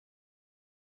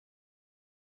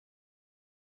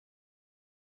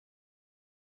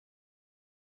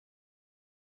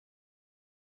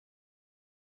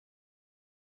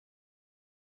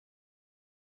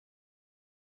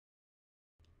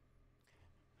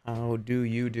How do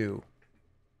you do?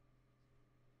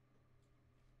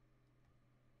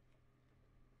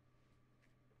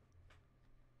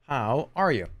 How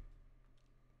are you?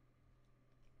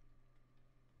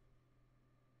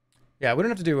 Yeah, we don't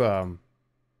have to do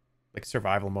like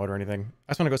survival mode or anything.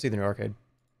 I just want to go see the new arcade.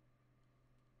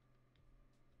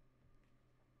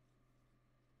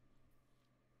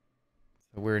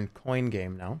 So we're in coin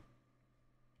game now.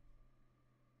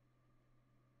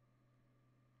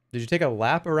 Did you take a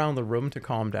lap around the room to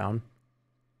calm down?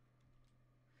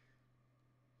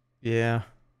 Yeah.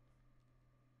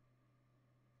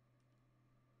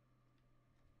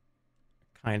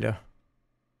 Kinda.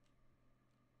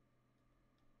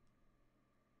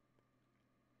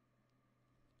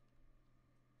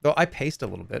 Though I paced a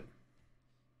little bit.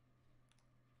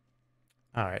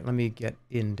 All right, let me get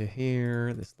into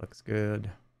here. This looks good.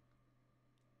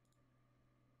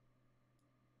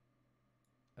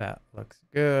 That looks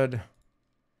good.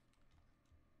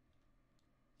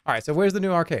 All right, so where's the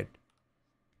new arcade?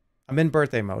 I'm in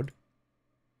birthday mode.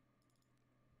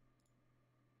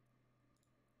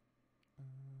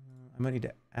 I might need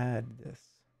to add this.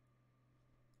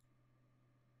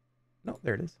 No,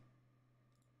 there it is.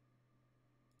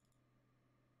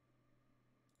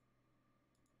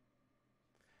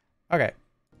 Okay.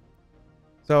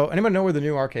 So, anyone know where the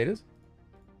new arcade is?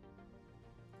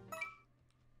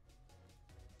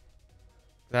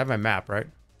 I have my map, right?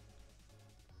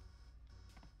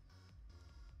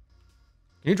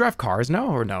 Can you drive cars now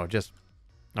or no? Just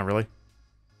not really.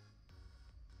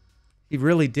 He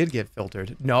really did get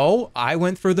filtered. No, I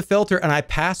went through the filter and I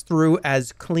passed through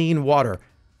as clean water.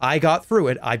 I got through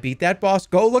it. I beat that boss.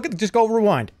 Go look at it. Just go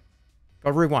rewind.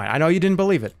 Go rewind. I know you didn't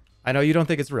believe it. I know you don't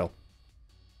think it's real.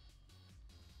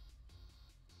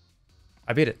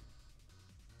 I beat it.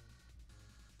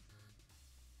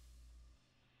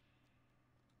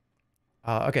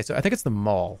 Okay, so I think it's the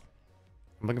mall.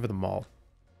 I'm looking for the mall.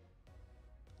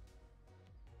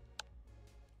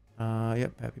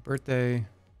 Yep, happy birthday.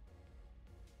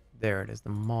 There it is, the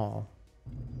mall.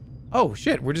 Oh,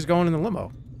 shit, we're just going in the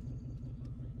limo.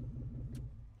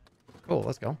 Cool,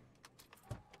 let's go.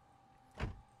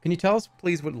 Can you tell us,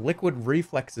 please, what liquid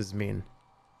reflexes mean?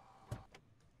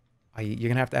 You're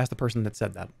gonna have to ask the person that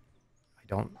said that. I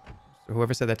don't...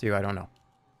 Whoever said that to you, I don't know.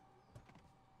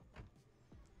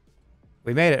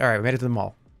 We made it. All right, we made it to the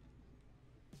mall.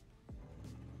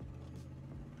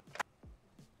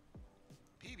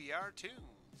 PBR Tunes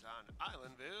on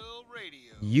Islandville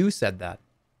Radio. You said that.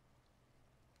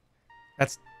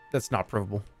 That's not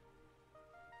provable.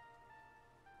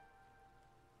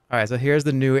 All right, so here's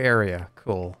the new area.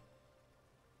 Cool.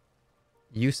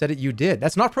 You said it. You did.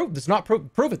 That's not proof. That's not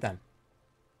proof. Prove it then.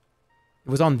 It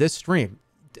was on this stream.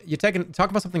 You're talking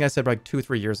about something I said like 2 or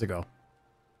 3 years ago.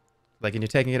 Like, and you're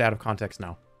taking it out of context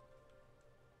now.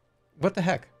 What the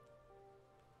heck?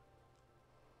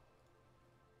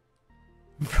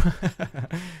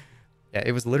 Yeah,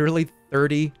 it was literally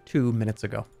 32 minutes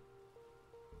ago.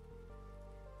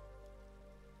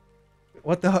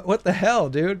 What the hell,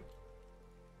 dude?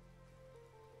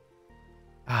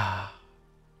 Ah.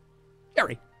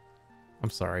 Gary.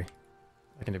 I'm sorry.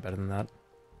 I can do better than that.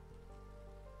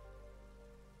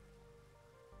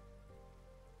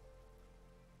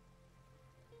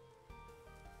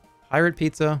 Pirate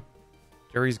Pizza.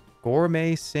 Jerry's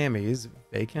Gourmet Sammy's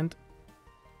vacant.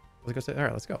 Let's go say, all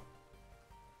right, let's go.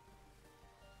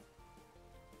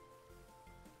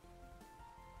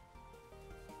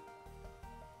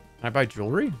 Can I buy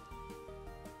jewelry?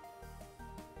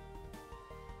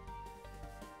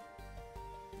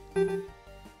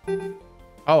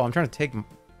 Oh, I'm trying to take...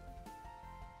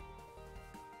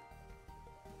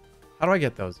 How do I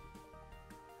get those?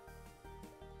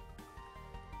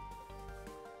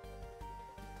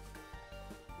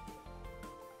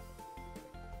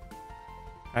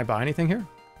 Can I buy anything here?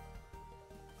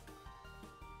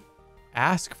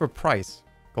 Ask for price.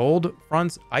 Gold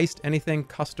fronts, iced anything,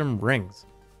 custom rings.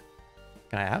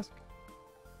 Can I ask?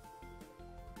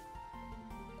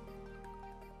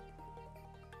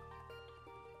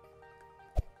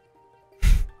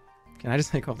 Can I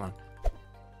just like, hold on.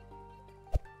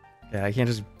 Yeah, I can't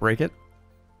just break it.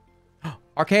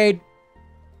 Arcade!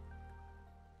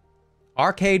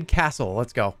 Arcade Castle,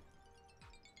 let's go.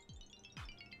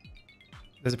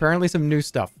 There's apparently some new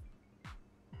stuff.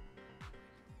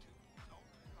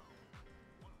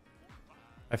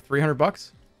 I have 300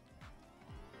 bucks.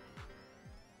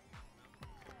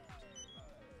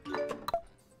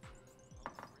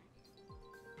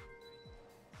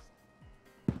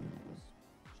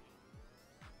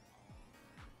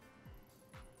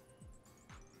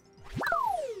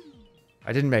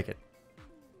 I didn't make it.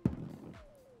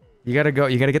 You gotta go.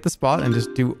 You gotta get the spot and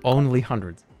just do only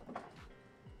hundreds. All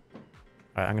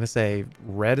right, I'm gonna say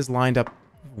red is lined up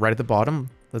right at the bottom.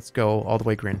 Let's go all the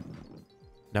way green.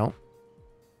 No.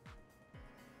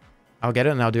 I'll get it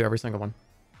and I'll do every single one.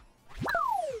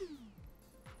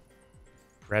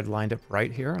 Red lined up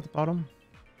right here at the bottom.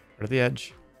 Right at the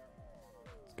edge.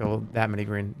 Let's go that many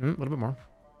green. A little bit more.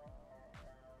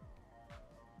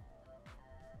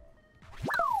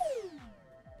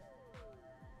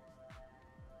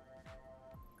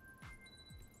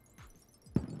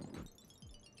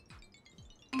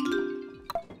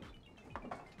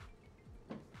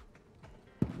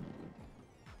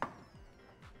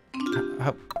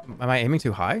 Am I aiming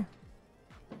too high?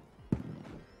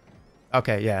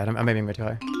 Okay, yeah, I'm aiming way too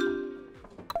high.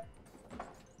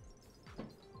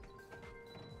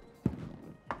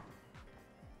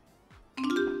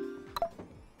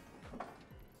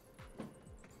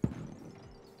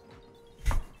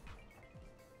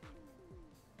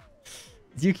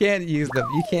 You can't use them.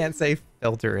 You can't say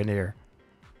filter in here.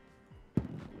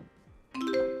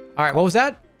 All right, what was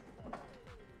that?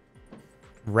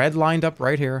 Red lined up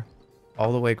right here,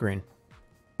 all the way green.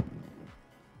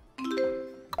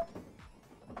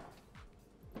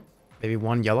 Maybe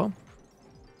one yellow?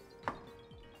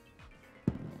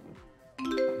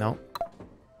 No.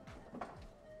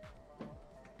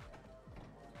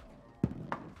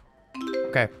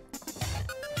 Okay.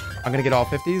 I'm gonna get all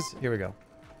 50s. Here we go.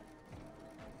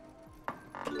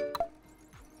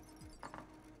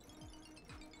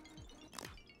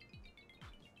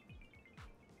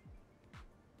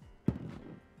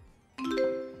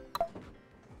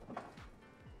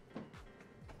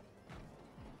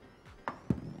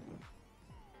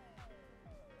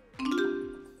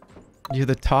 You're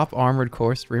the top armored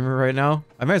core streamer right now?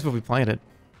 I might as well be playing it.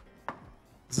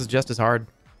 This is just as hard.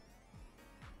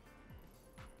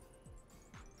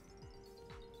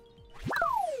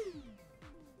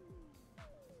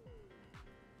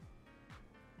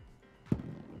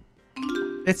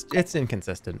 It's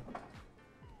inconsistent.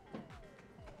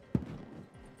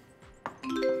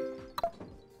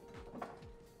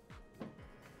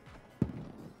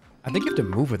 I think you have to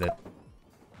move with it.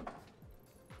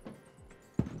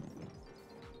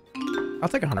 I'll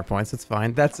take 100 points. It's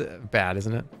fine. That's bad,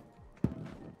 isn't it?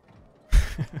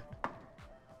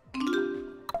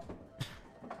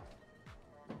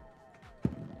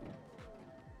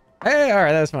 Hey, all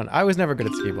right, that was fun. I was never good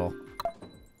at skee ball.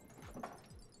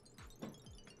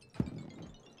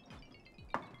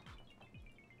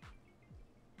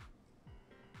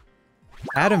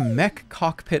 Add a mech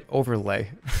cockpit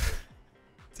overlay.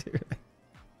 Dude.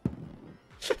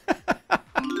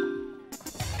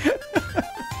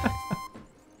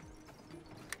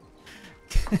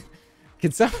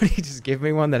 Can somebody just give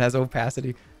me one that has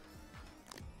opacity?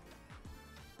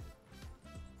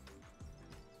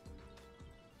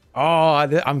 Oh,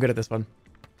 I'm good at this one.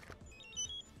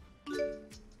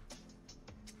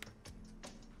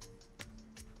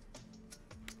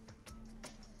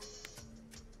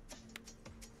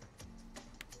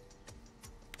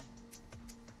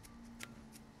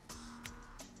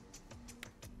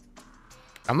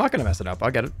 I'm not gonna mess it up. I'll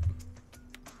get it.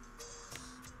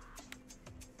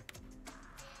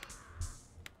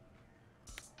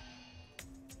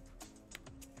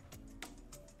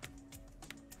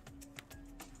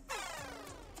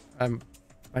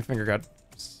 My finger got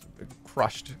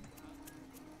crushed.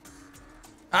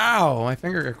 Ow! My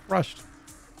finger got crushed.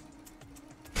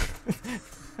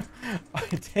 I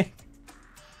take.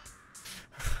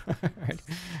 Alright.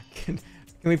 Can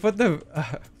we put the...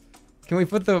 can we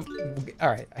put the...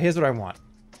 Alright, here's what I want.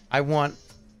 I want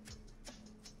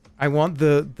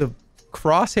the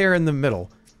crosshair in the middle.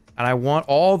 And I want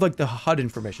all like the HUD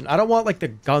information. I don't want like the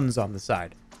guns on the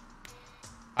side.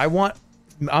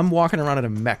 I'm walking around in a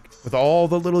mech with all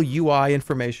the little UI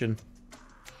information.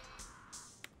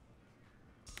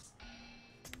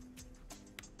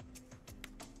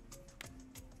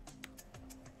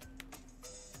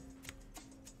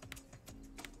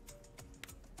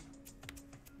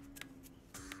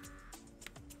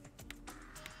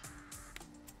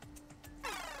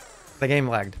 The game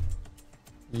lagged.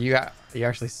 You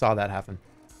actually saw that happen.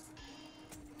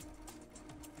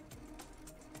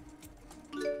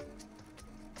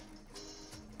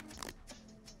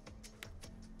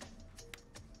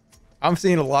 I'm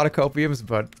seeing a lot of copiums,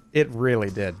 but it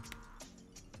really did.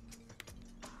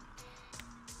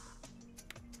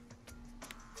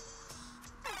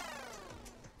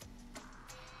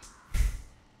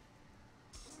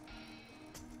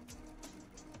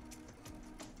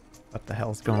 What the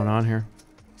hell's going on here?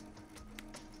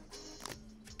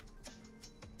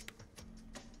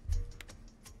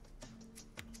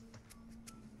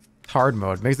 hard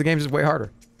mode. Makes the game just way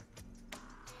harder.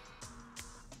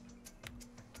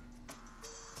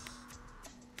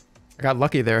 I got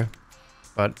lucky there,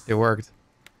 but it worked.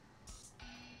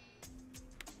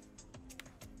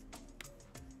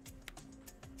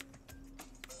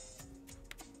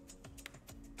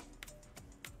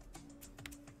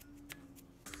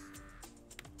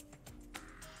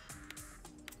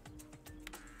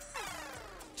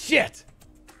 Shit!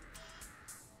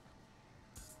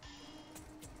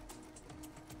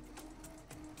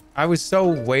 I was so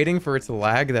waiting for it to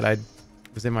lag that I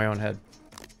was in my own head.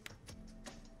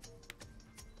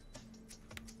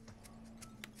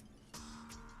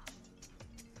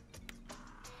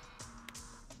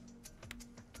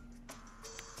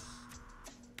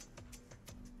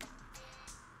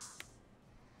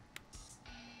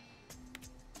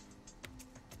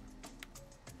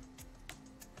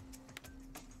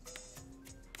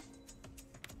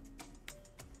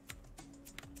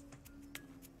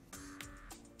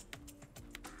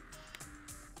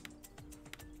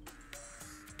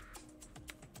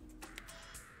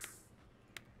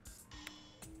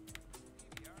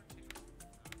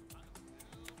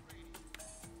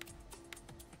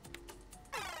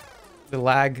 The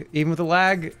lag, even with the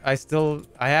lag, I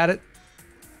had it.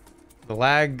 The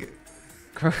lag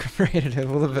created a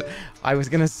little bit. I was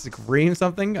gonna scream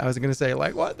something. I was gonna say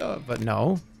like, what the? But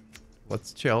no,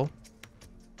 let's chill.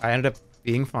 I ended up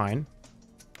being fine.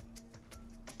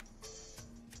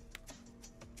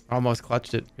 Almost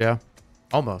clutched it. Yeah,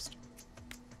 almost.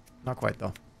 Not quite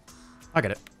though. I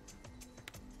get it.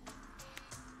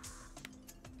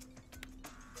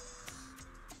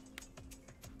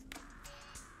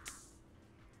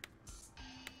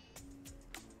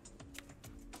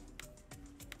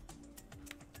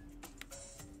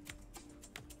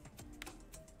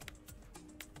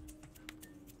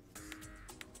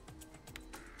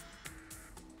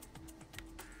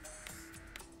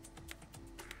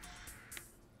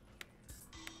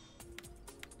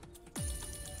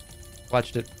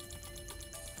 Watched it.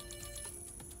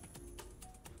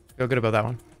 Feel good about that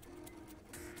one.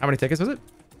 How many tickets was it?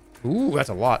 Ooh, that's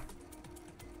a lot.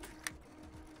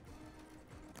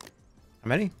 How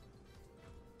many?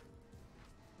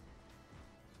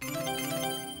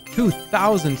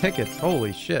 2,000 tickets.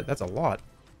 Holy shit, that's a lot.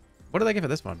 What did I get for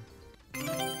this one?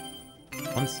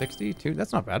 160?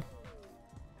 That's not bad.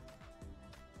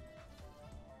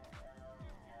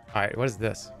 Alright, what is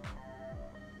this?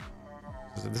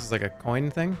 This is like a coin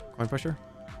thing? Coin pusher?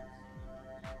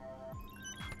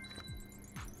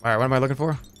 Alright, what am I looking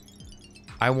for?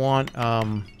 I want,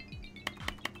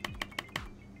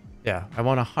 yeah, I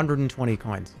want 120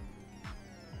 coins.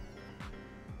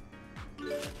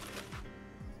 Alright,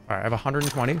 I have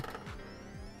 120.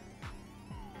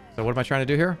 So what am I trying to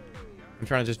do here? I'm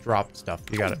trying to just drop stuff.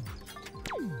 You got it.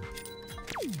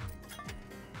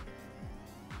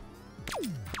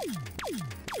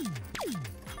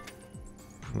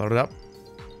 Load it up.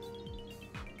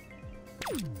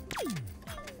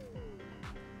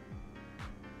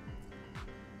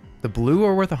 The blue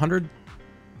are worth 100?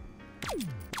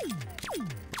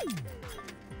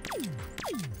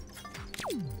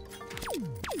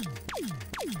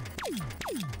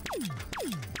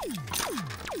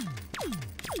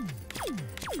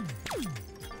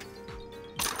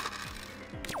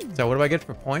 So what do I get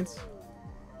for points?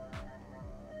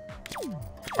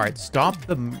 All right, stop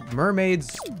the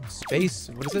mermaid's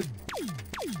space. What is it?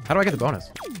 How do I get the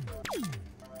bonus?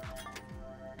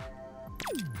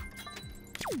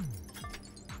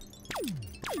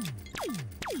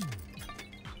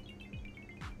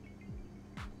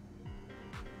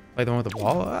 Play the one with the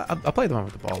ball? I'll play the one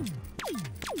with the ball.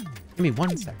 Give me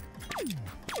 1 sec.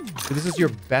 So this is your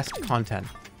best content.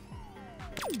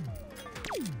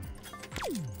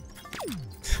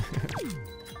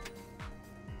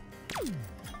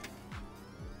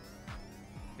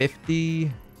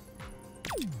 $50.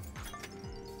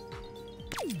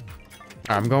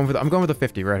 I'm going with the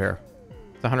 50 right here.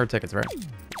 It's 100 tickets, right?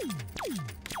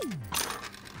 I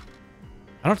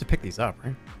don't have to pick these up,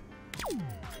 right?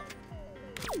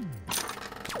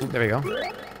 Ooh, there we go.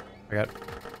 I got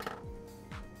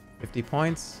 50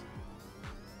 points.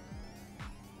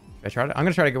 I'm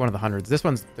gonna try to get one of the hundreds. This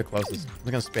one's the closest. I'm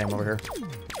gonna spam over here.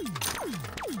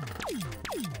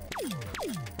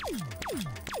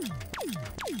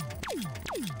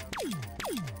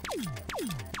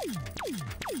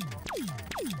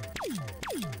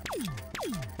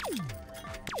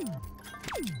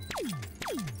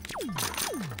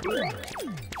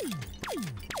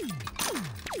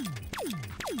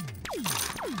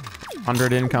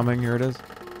 $100 incoming. Here it is.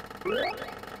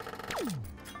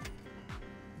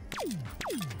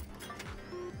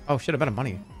 Oh shit, I'm out of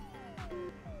money.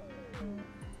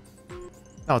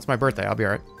 No, it's my birthday. I'll be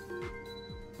alright.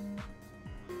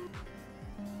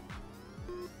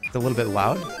 It's a little bit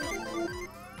loud.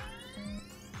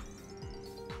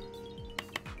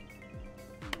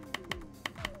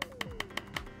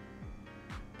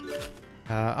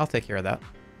 I'll take care of that.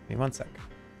 Give me 1 sec.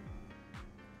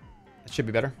 That should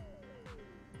be better.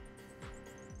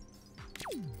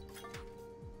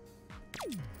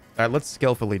 Alright, let's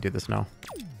skillfully do this now.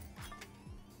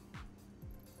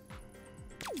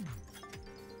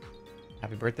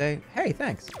 Happy birthday. Hey,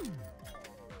 thanks.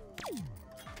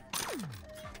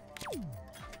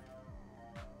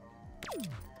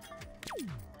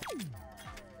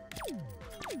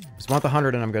 Just want the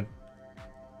 100 and I'm good.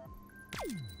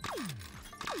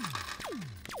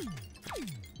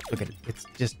 Look at it. It's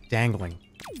just dangling.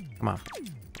 Come on.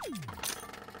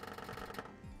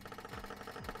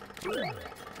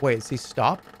 Wait, does he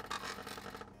stop?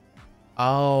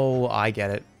 Oh, I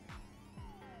get it.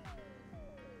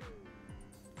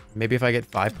 Maybe if I get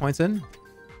 5 points in?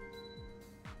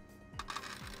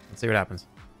 Let's see what happens.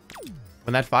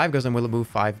 When that 5 goes in, will it move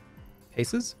 5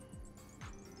 paces?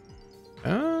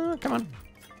 Come on.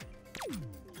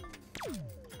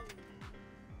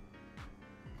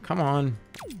 Come on.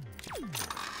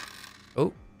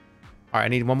 Oh. Alright, I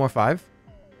need 1 more 5.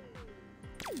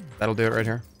 That'll do it right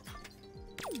here.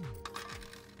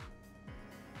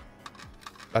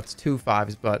 That's 2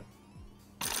 5s, but...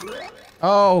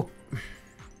 Oh!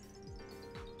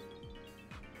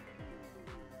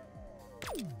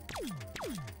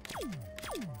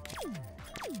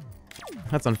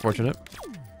 That's unfortunate.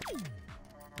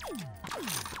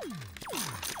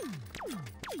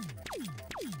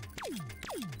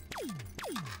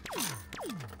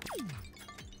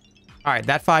 Alright,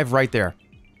 that 5 right there.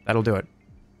 That'll do it.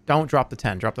 Don't drop the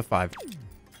 10. Drop the 5.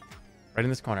 Right in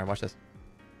this corner. Watch this.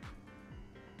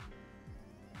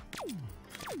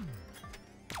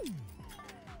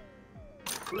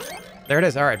 There it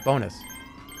is. Alright, bonus.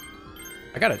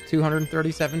 I got it.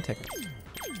 237 tickets.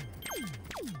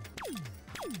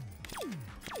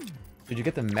 Did you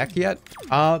get the mech yet?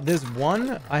 There's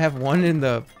one. I have one in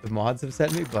the mods have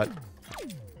sent me, but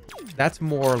that's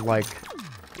more like...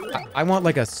 I want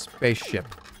like a spaceship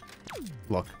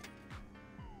look.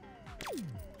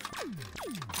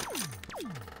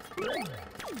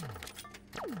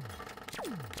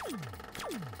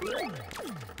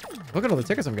 Look at all the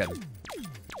tickets I'm getting.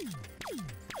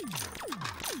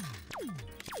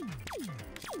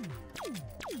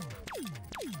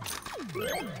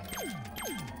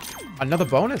 Another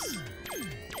bonus.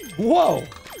 Whoa.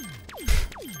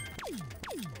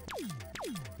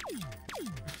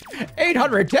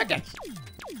 800 tickets.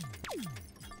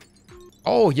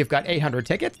 Oh, you've got 800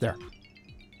 tickets there.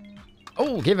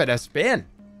 Oh, give it a spin.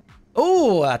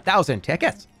 Oh, 1,000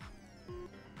 tickets.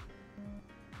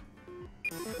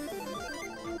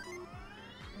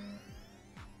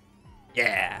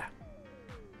 Yeah.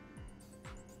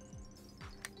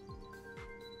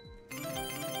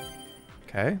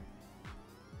 Okay.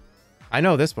 I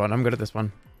know this one. I'm good at this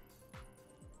one.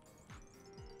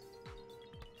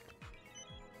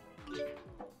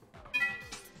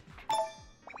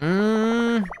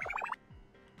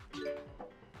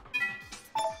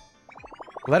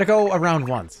 Let it go around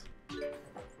once.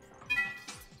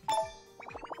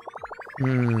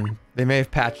 They may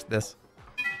have patched this.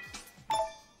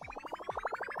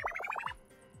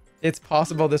 It's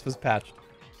possible this was patched.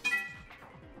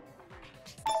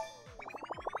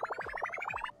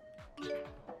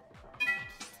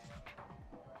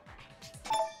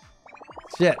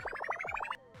 Shit.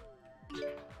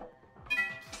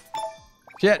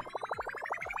 Shit.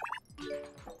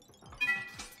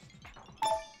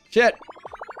 Shit.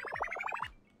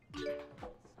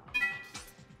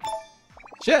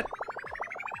 Shit.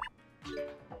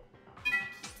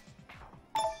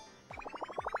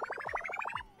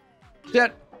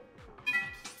 Shit.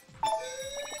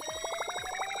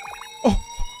 Oh.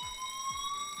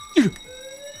 Dude.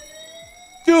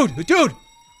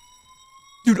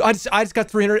 Dude, I just got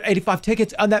 385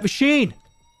 tickets on that machine. Do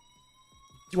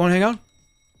you want to hang out?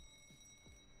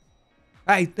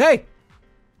 Hey.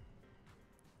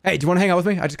 Hey, do you want to hang out with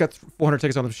me? I just got 400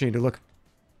 tickets on the machine, dude. Look.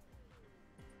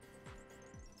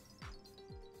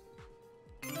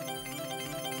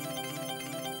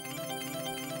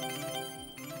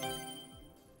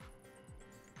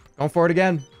 Going for it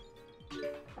again.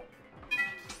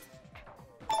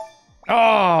 Oh,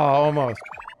 almost.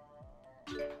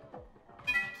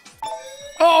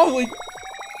 Oh,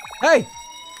 hey.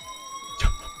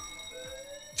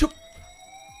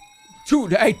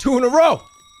 Two in a row.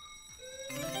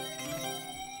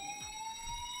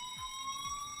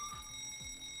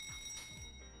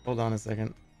 Hold on a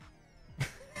second.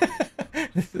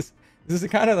 This is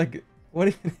kind of like, what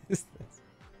even is this?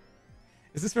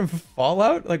 Is this from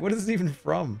Fallout? Like, what is this even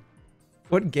from?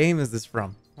 What game is this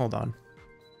from? Hold on.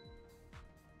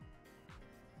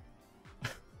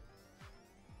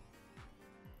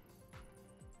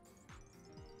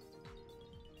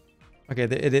 Okay,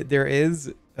 there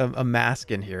is a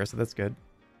mask in here, so that's good.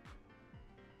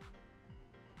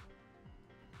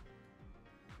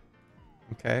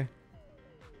 Okay.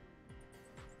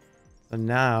 So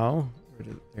now,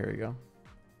 here we go.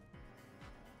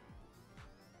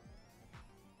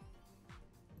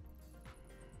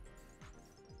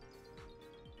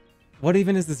 What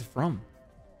even is this from?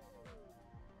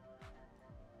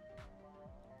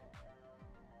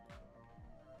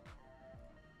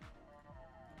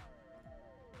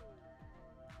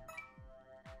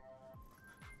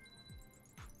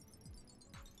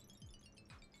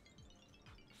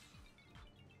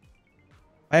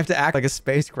 I have to act like a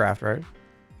spacecraft, right?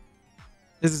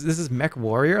 This is Mech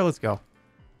Warrior. Let's go.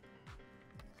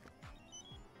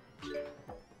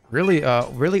 Really,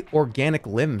 really organic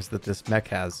limbs that this mech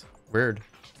has. Weird.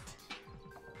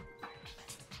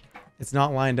 It's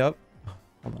not lined up. Oh,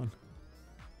 hold on.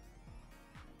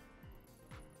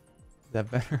 Is that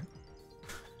better?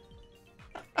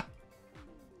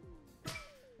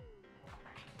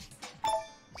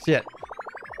 Shit.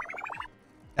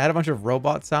 Add a bunch of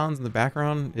robot sounds in the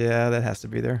background. Yeah, that has to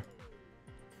be there.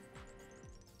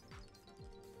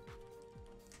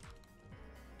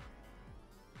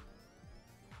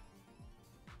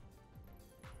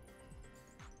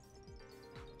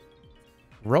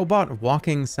 Robot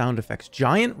walking sound effects.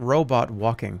 Giant robot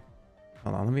walking.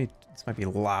 Hold on, this might be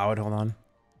loud. Hold on.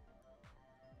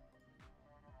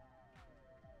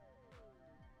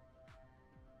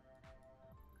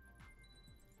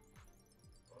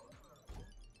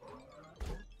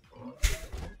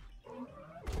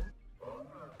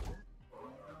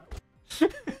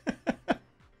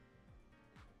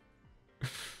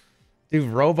 Dude,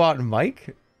 robot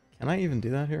mic? Can I even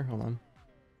do that here? Hold on.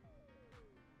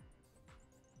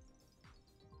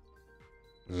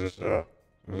 Does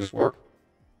this work?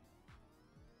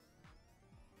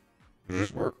 Does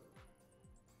this work?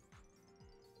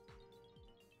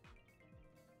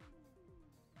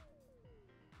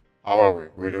 How are we?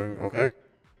 We doing okay?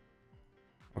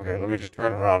 Okay, let me just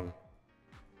turn around.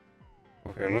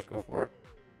 Okay, let's go for it.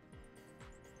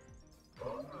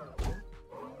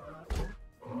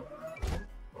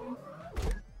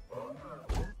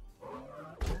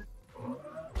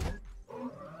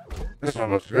 This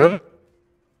one looks good.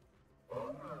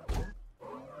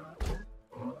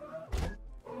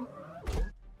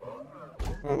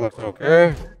 That looks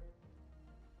okay.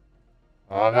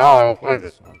 Now I will play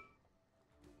this one.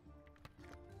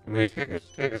 Give me tickets.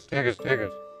 Tickets.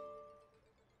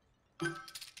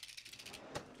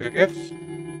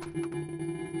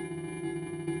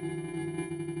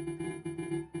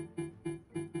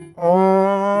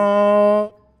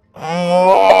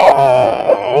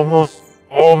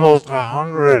 Almost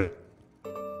 100.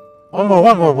 One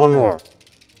more.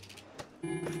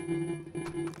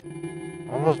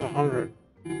 Almost 100.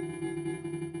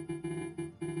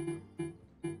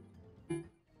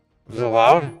 Is it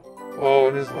loud? Oh,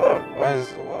 it is loud. Why is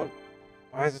it so loud?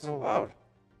 Why is it so loud?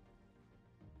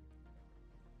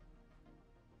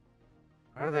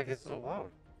 How did that get so loud?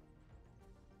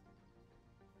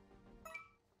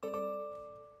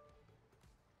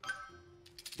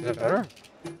 Is that better?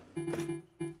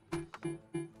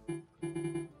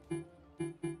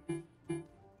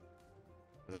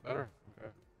 Is it better? Okay.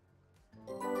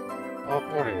 Oh,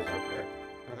 40 is okay.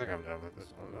 I think I'm done with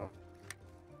this one though.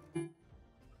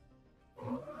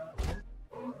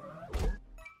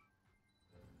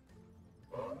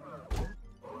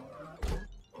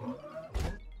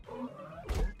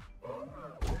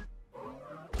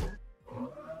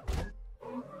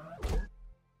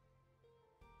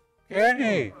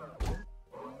 Kenny!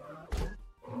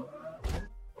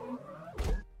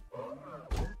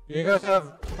 Do you guys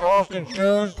have Charleston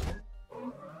shoes?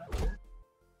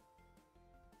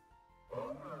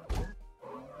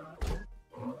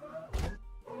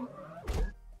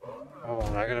 Oh,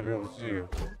 I'm not gonna be able to see you.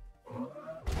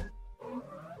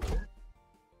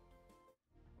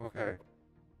 Okay.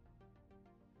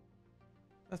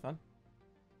 That's fun.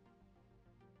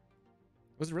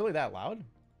 Was it really that loud?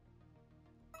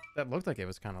 That looked like it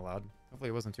was kind of loud. Hopefully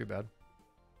it wasn't too bad.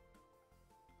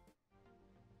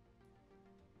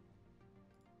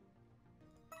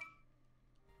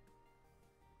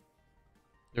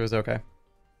 It was okay.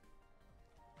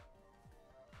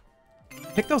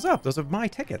 Pick those up. Those are my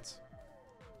tickets.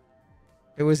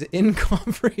 It was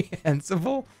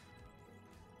incomprehensible.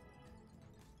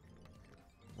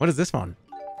 What is this one?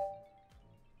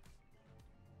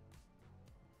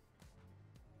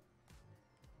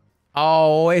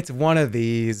 Oh, it's one of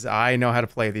these. I know how to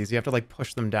play these. You have to like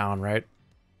push them down, right?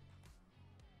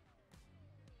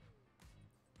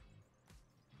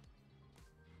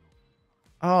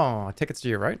 Oh, tickets to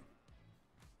your right.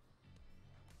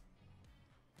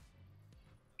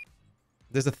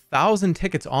 There's 1,000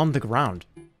 tickets on the ground.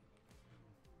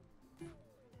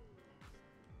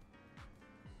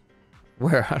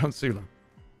 Where? I don't see them.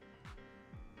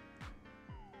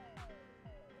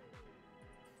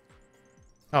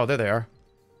 Oh, there they are.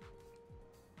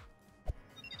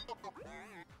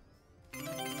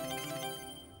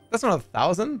 That's not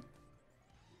 1,000.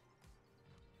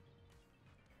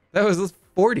 That was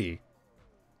 40.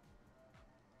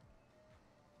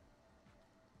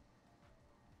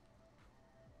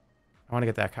 I want to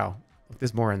get that cow. Look,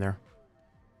 there's more in there.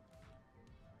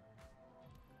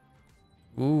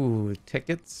 Ooh,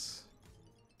 tickets.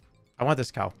 I want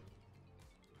this cow.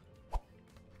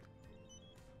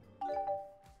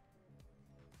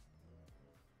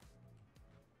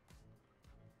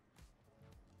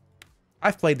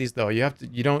 I've played these though. You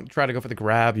don't try to go for the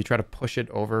grab, you try to push it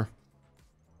over.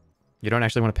 You don't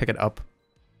actually want to pick it up.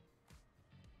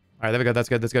 Alright, there we go. That's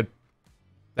good. That's good.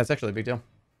 That's actually a big deal.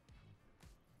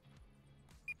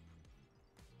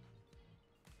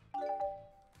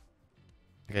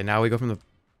 Okay, now we go from the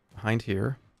behind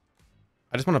here.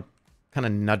 I just want to kind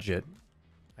of nudge it.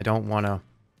 I don't want to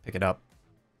pick it up.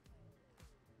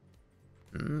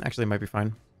 Actually, it might be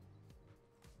fine.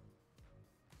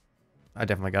 I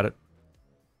definitely got it.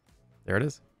 There it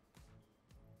is.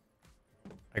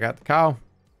 I got the cow.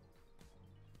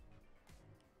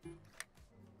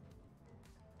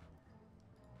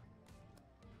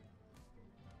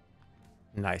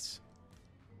 Nice.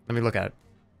 Let me look at it.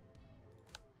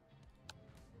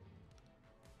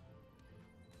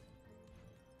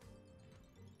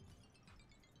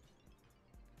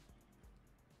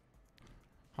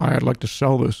 Hi, I'd like to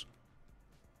sell this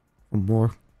for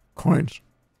more coins.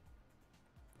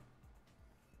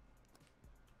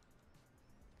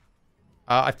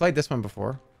 I've played this one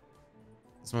before.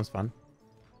 This one's fun.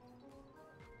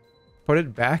 Put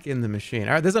it back in the machine.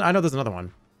 All right, I know there's another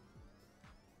one.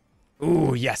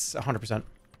 Ooh, yes, 100%. This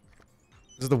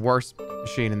is the worst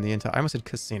machine in the entire... I almost said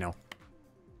casino.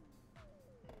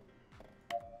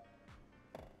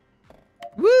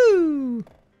 Woo!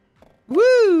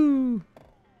 Woo!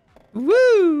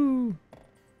 Woo!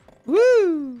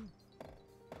 Woo!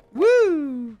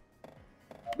 Woo! Woo!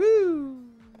 Woo!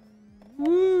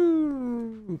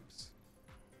 Oops.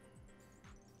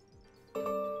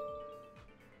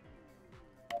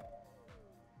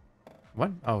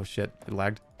 What? Oh shit, it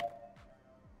lagged.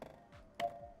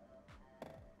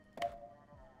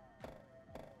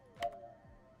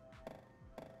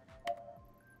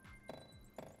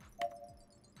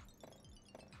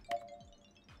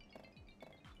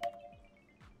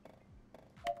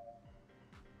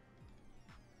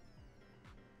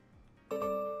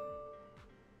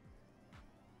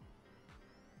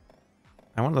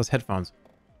 I want those headphones.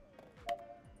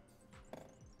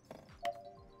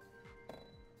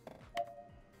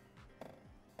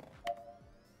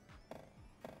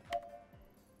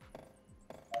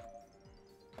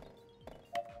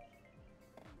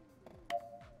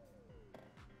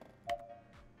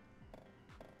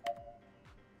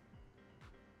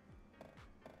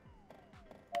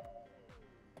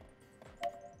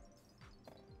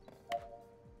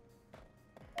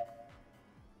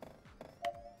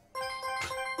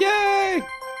 Yay!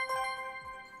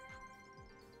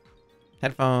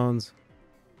 Headphones.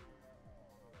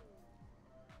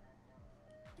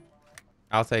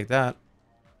 I'll take that.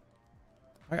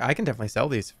 I can definitely sell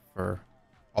these for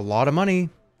a lot of money.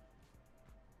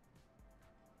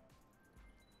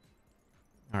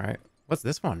 All right. What's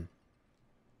this one?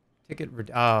 Ticket.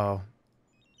 Oh.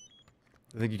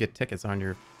 I think you get tickets on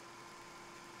your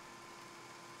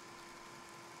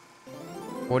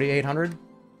 4,800.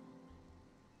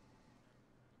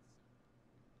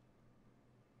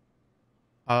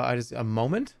 A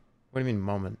moment? What do you mean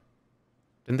moment?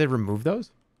 Didn't they remove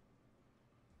those?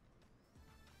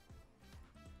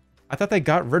 I thought they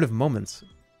got rid of moments.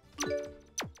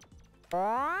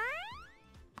 Let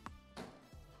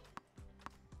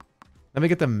me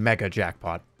get the mega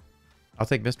jackpot. I'll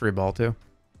take mystery ball too.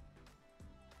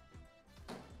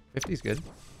 50's good.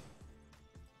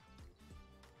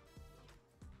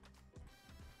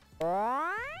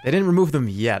 They didn't remove them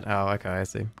yet. Oh, okay, I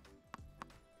see.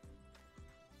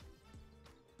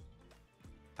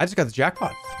 I just got the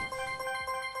jackpot.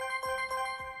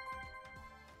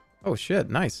 Oh shit,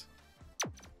 nice.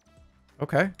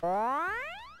 Okay.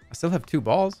 I still have 2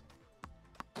 balls.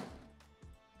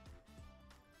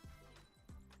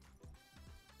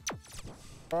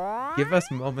 Give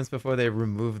us moments before they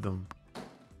remove them.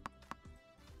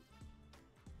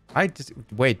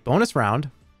 Wait, bonus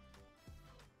round?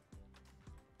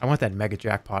 I want that mega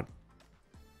jackpot.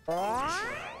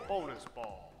 Bonus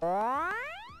ball.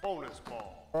 Bonus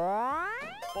ball.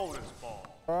 Bonus ball.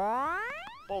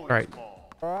 Bonus Right. ball.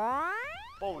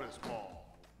 Bonus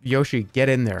ball. Yoshi, get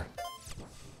in there.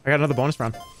 I got another bonus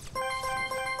round.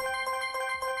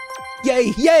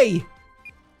 Yay! Yay!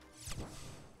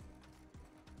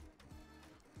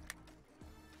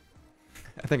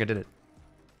 I think I did it.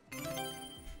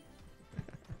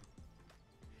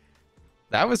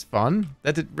 That was fun.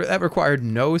 That required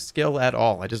no skill at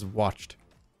all. I just watched.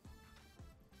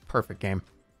 Perfect game.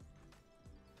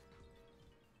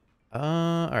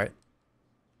 All right.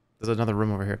 There's another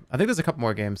room over here. I think there's a couple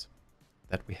more games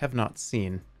that we have not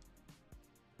seen.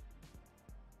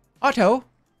 Otto.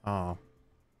 Oh.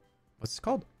 What's it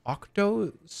called?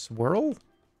 Octo Swirl?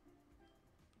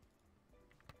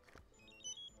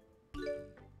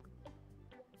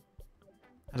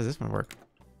 How does this one work?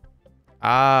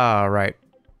 Ah, right.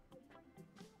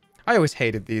 I always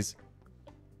hated these.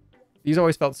 These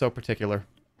always felt so particular.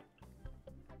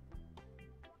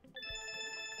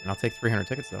 And I'll take 300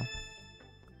 tickets, though.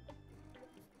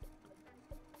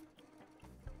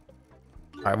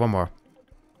 Alright, one more.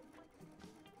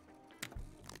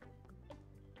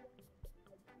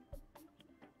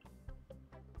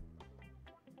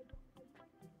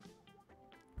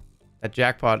 That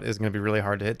jackpot is going to be really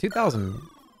hard to hit. 2,000.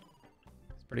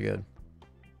 It's pretty good.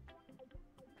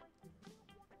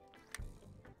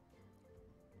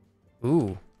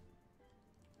 Ooh.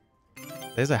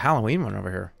 There's a Halloween one over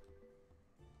here.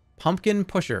 Pumpkin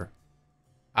Pusher.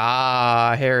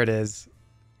 Ah, here it is.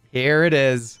 Here it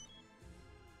is.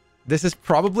 This is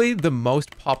probably the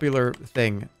most popular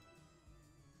thing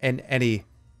in any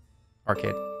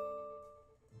arcade.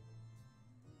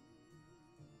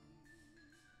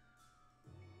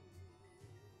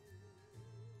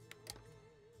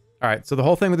 All right, so the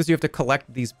whole thing with this, you have to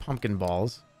collect these pumpkin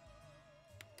balls.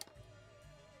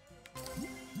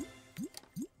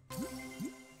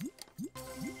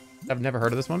 I've never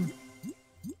heard of this one.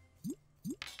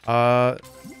 There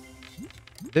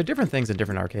are different things in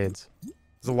different arcades.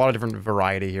 There's a lot of different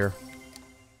variety here.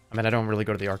 I mean, I don't really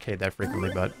go to the arcade that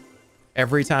frequently, but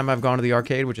every time I've gone to the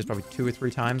arcade, which is probably 2 or 3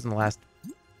 times in the last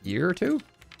year or 2,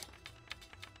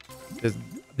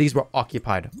 these were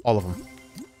occupied, all of them.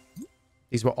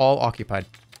 These were all occupied.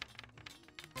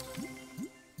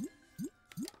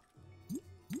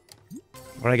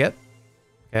 What did I get?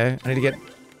 Okay, I need to get...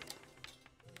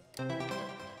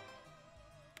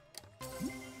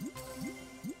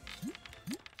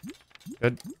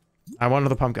 Good. I want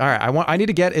another pumpkin. All right, I need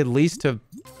to get at least to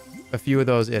a few of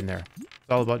those in there. It's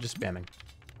all about just spamming.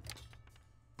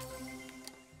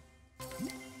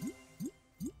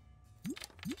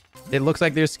 It looks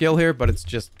like there's skill here, but it's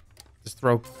just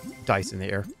throw dice in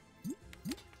the air.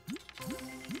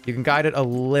 You can guide it a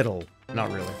little,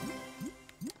 not really. All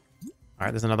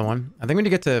right, there's another one. I think we need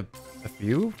to get to a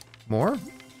few more.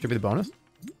 Should be the bonus.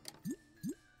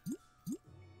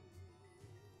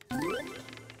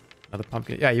 Another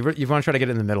pumpkin. Yeah, you want to try to get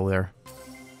it in the middle there.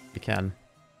 You can.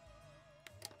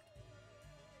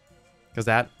 Because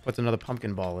that puts another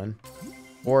pumpkin ball in.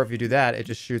 Or if you do that, it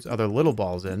just shoots other little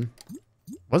balls in.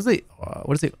 What is the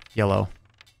yellow?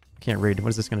 I can't read. What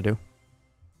is this going to do?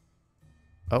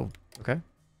 Oh, okay.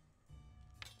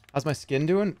 How's my skin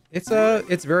doing? It's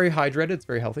very hydrated. It's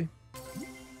very healthy.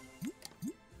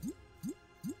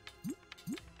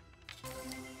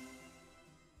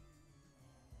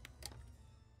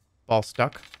 Ball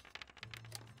stuck.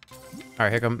 All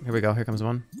right, here we go. Here comes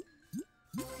one.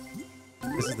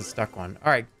 This is the stuck one.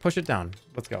 All right, push it down.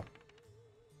 Let's go.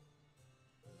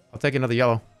 I'll take another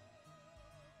yellow.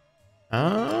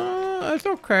 It's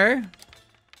okay.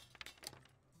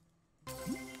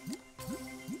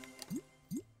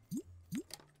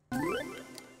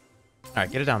 All right,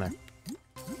 get it down there.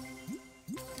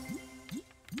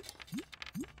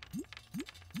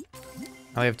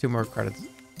 I only have 2 more credits.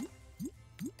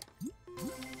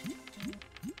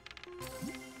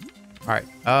 All right.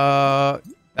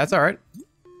 That's all right. Should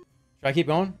I keep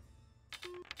going?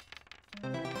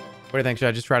 What do you think? Should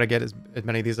I just try to get as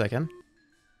many of these as I can?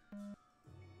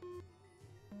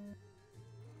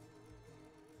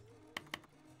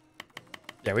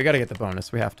 Yeah, we got to get the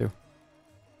bonus. We have to.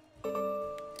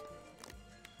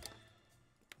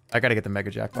 I got to get the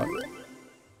mega jackpot.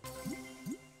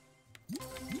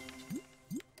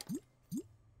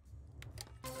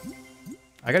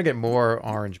 I got to get more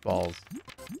orange balls.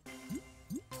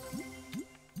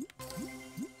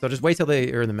 So just wait till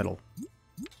they are in the middle.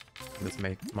 This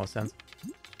makes most sense.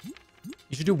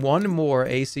 You should do one more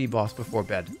AC boss before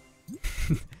bed.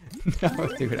 No,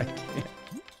 dude, I can't.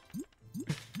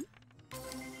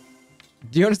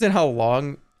 Do you understand how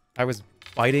long I was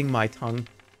biting my tongue,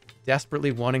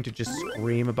 desperately wanting to just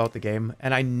scream about the game?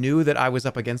 And I knew that I was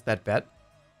up against that bet.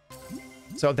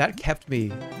 So that kept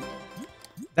me...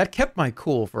 That kept my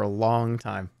cool for a long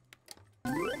time.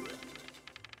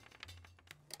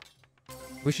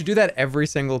 We should do that every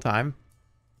single time.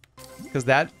 Because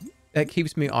that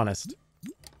keeps me honest.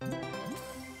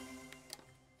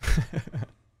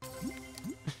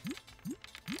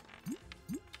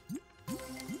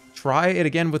 Try it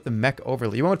again with the mech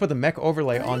overlay. You want to put the mech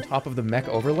overlay on top of the mech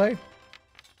overlay?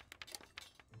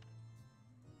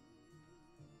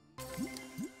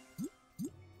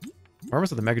 We're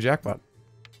almost at the mega jackpot.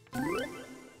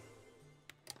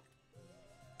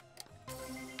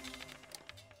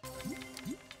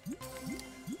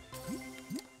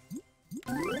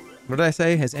 What did I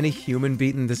say? Has any human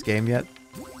beaten this game yet?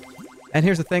 And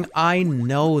here's the thing, I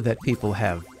know that people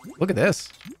have. Look at this.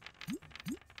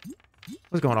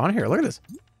 What's going on here? Look at this.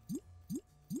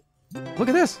 Look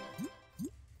at this.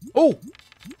 Oh!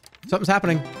 Something's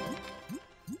happening.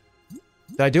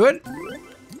 Did I do it?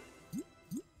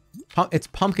 It's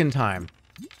pumpkin time.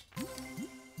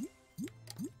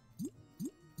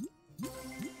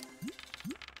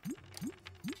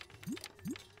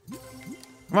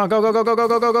 Come on, go, go, go, go, go,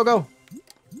 go, go, go, go.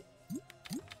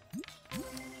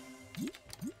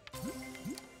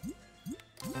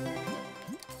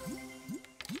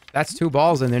 That's 2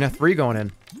 balls in there, 3 going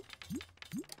in.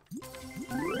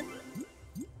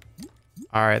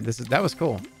 All right, that was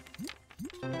cool.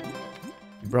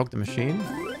 You broke the machine.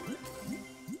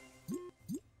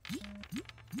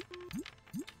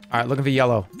 All right, looking for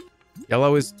yellow.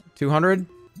 Yellow is 200.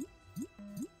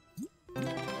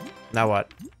 Now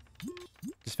what?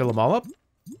 Just fill them all up?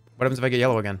 What happens if I get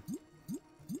yellow again?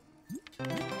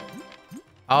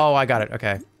 Oh, I got it.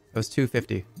 Okay. It was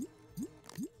 250.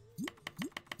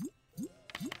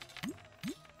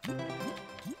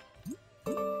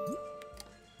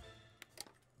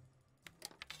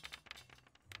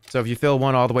 So if you fill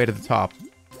one all the way to the top.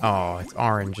 Oh, it's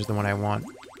orange is the one I want.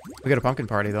 We got a pumpkin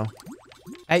party, though.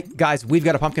 Hey, guys, we've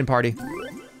got a pumpkin party.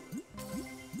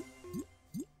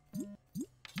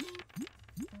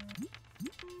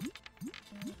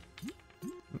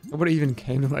 Nobody even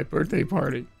came to my birthday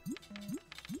party.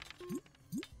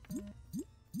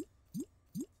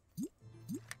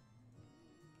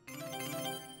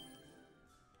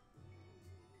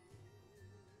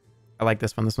 I like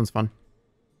this one. This one's fun.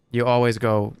 You always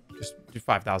go, just do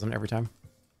 5,000 every time.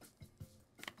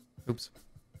 Oops.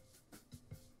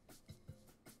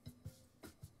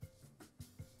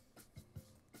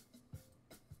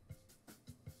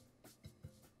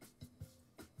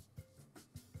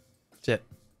 Shit.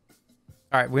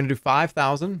 All right, we're going to do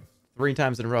 5,000 3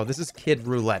 times in a row. This is kid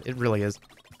roulette. It really is.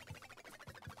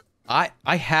 I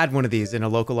had one of these in a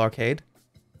local arcade.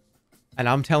 And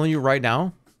I'm telling you right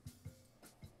now,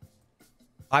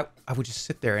 I would just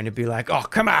sit there and it'd be like, oh,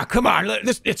 come on, come on.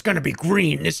 It's going to be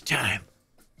green this time.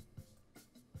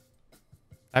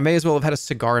 I may as well have had a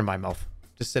cigar in my mouth.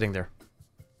 Just sitting there.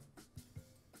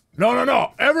 No, no,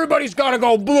 no. Everybody's got to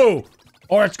go blue.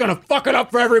 Or it's going to fuck it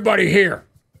up for everybody here.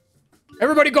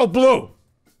 Everybody go blue.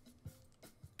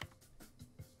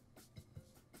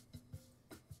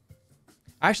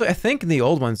 Actually, I think in the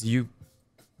old ones, you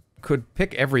could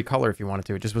pick every color if you wanted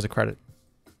to. It just was a credit.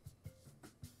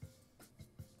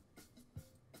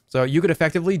 So you could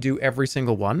effectively do every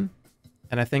single one.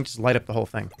 And I think just light up the whole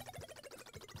thing.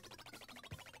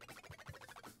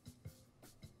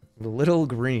 Little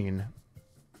green.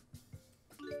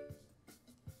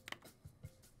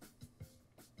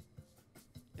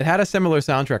 It had a similar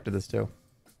soundtrack to this too.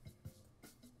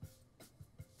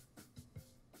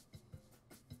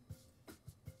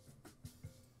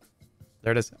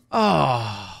 There it is.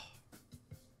 Oh.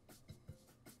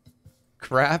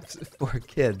 Craps for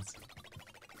kids.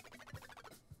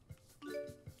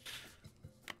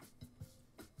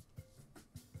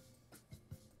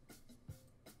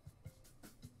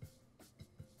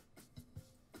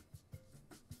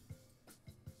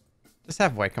 Just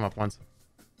have white come up once.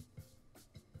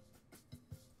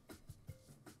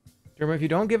 Jerma, if you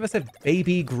don't give us a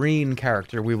baby green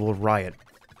character, we will riot.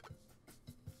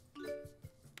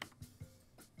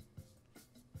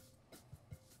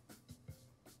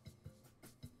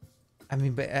 I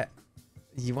mean, but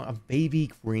you want a baby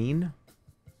green?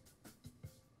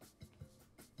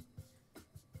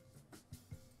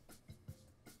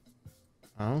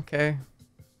 Okay.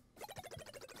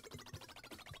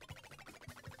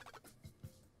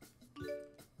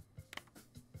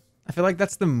 I feel like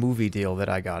that's the movie deal that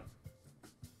I got.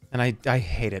 And I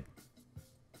hate it.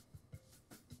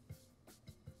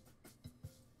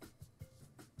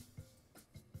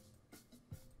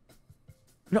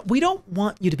 No, we don't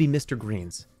want you to be Mr.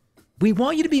 Greens. We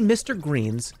want you to be Mr.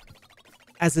 Greens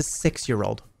as a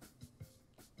 6-year-old.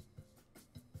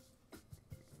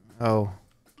 Oh.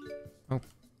 Oh.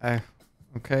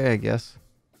 Okay, I guess.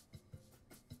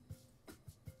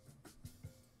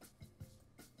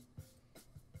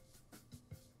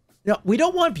 No, we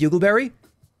don't want Bugleberry.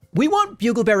 We want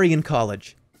Bugleberry in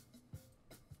college.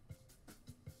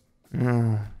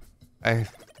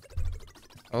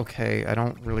 Okay, I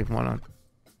don't really want to.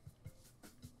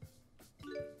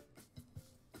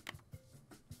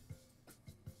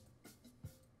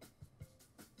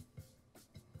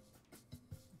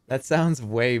 That sounds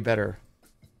way better.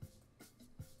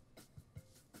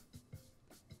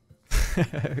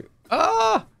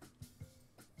 Ah!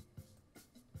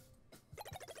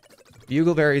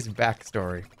 Bugleberry's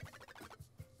backstory.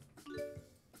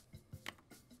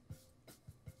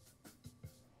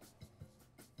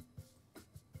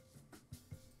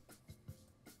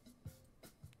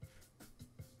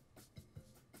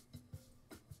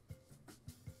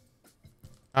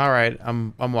 All right,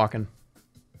 I'm walking.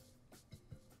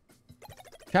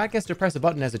 Chat gets to press a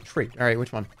button as a treat. All right,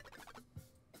 which one?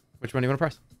 Which one do you want to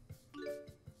press?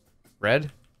 Red,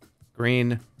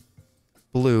 green,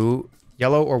 blue,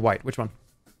 yellow, or white? Which one?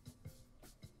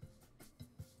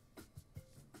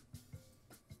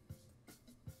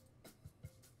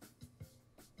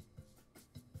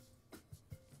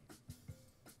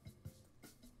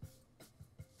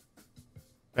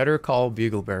 Better call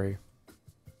Bugleberry.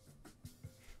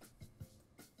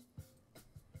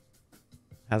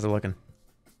 How's it looking?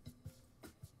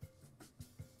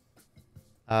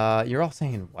 You're all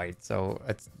saying white, so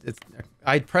it's.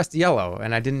 I pressed yellow,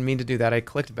 and I didn't mean to do that. I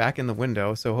clicked back in the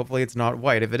window, so hopefully it's not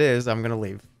white. If it is, I'm gonna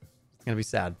leave. It's gonna be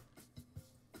sad.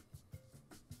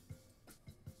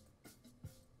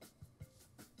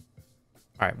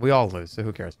 All right, we all lose, so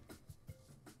who cares?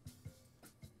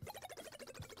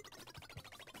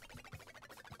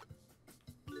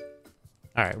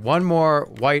 All right, one more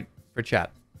white for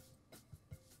chat,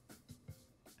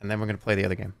 and then we're gonna play the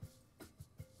other game.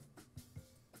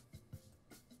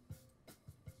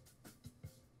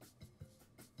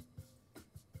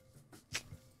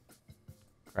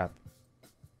 Crap.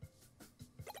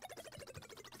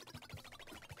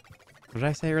 What did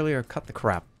I say earlier? Cut the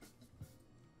crap.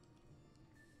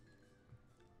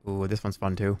 Ooh, this one's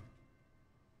fun too.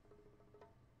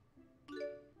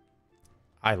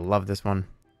 I love this one.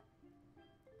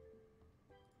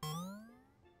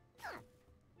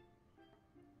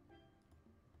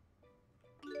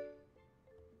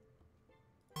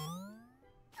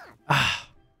 Ah.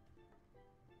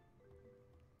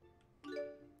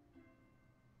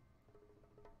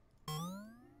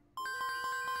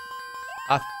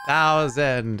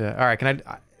 1,000. All right, can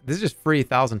I this is just free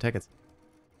 1,000 tickets.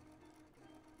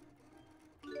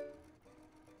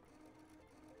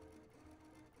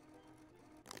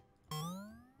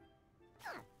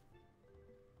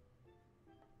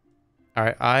 All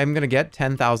right, I'm going to get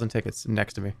 10,000 tickets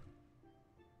next to me.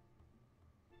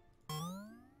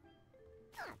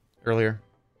 Earlier.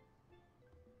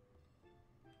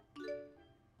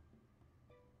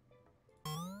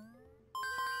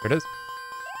 There it is.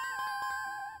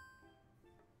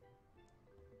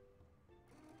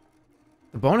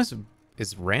 The bonus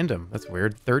is random. That's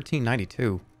weird.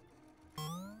 1392.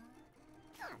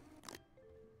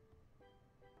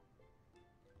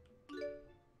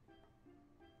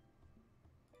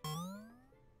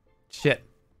 Shit.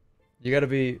 I gotta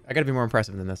be more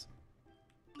impressive than this.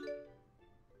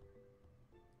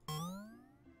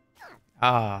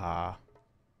 Ah.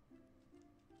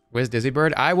 Where's Dizzy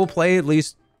Bird? I will play at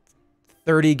least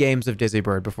 30 games of Dizzy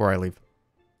Bird before I leave.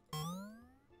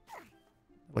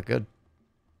 Look good.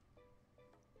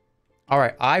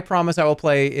 Alright, I promise I will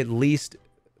play at least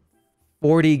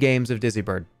 40 games of Dizzy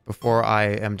Bird before I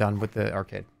am done with the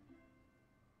arcade.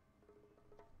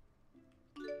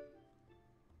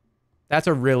 That's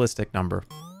a realistic number.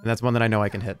 And that's one that I know I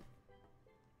can hit.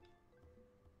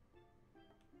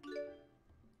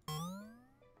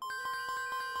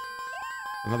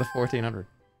 Another 1,400.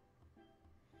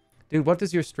 Dude, what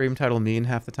does your stream title mean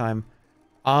half the time?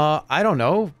 I don't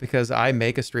know, because I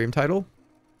make a stream title.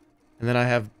 And then I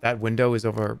have, that window is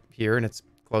over here and it's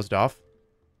closed off.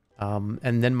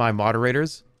 And then my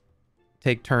moderators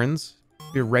take turns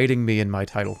berating me in my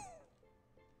title.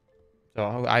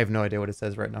 So I have no idea what it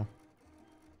says right now.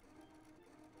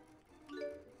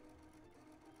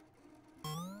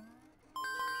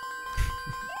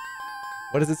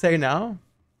 What does it say now?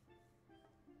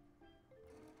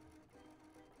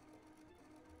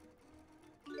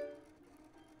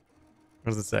 What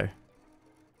does it say?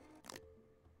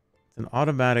 It's an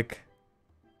automatic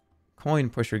coin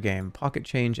pusher game. Pocket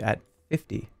change at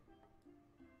 50%.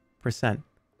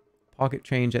 Pocket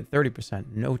change at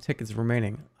 30%. No tickets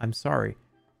remaining. I'm sorry.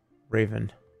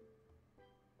 Raven.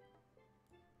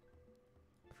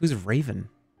 Who's Raven?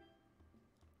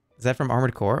 Is that from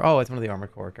Armored Core? Oh, it's one of the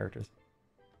Armored Core characters.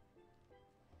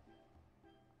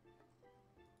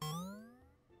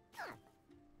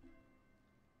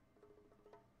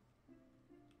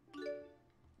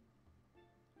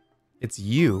 It's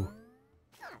you.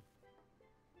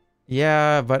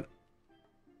 Yeah, but...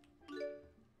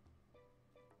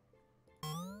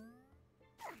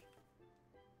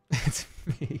 It's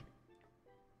me.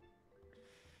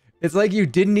 It's like you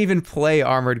didn't even play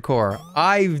Armored Core.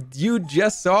 You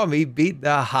just saw me beat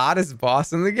the hottest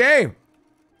boss in the game.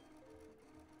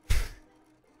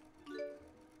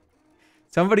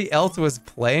 Somebody else was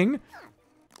playing?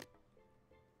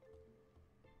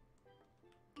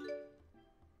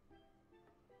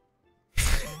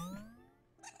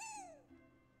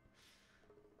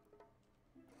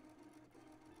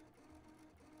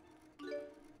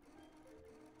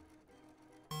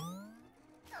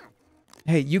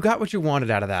 Hey, you got what you wanted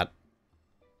out of that.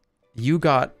 You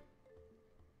got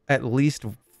at least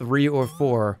 3 or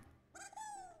 4.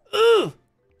 Ugh!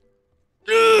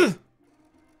 Ugh!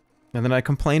 And then I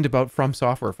complained about From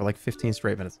Software for like 15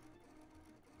 straight minutes.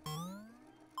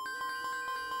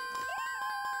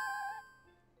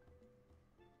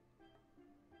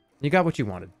 You got what you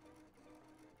wanted.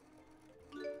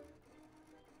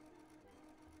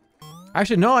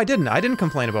 Actually, no, I didn't. I didn't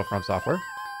complain about From Software.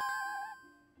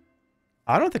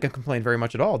 I don't think I complained very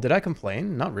much at all. Did I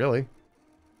complain? Not really.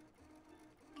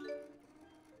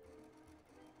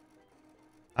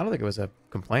 I don't think it was a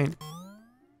complaint.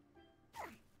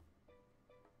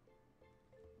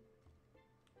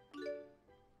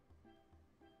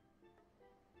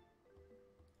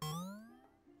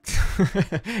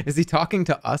 Is he talking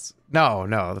to us? No,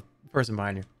 no, the person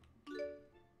behind you.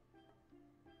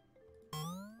 All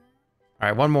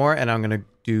right, one more, and I'm gonna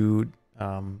do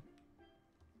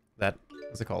that.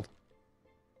 What's it called?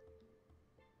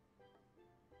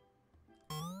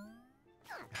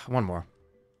 One more.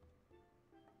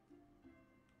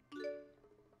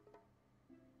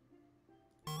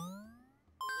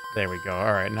 There we go.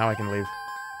 All right, now I can leave.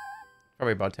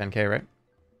 Probably about 10K, right?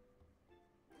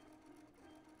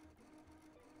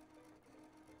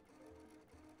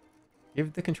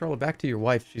 Give the controller back to your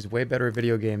wife. She's way better at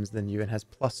video games than you and has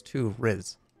 +2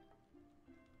 Riz.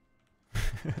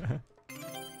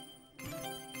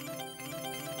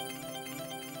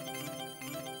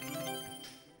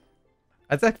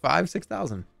 That's like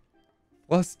 6,000.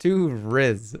 +2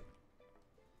 Riz.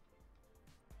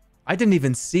 I didn't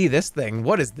even see this thing.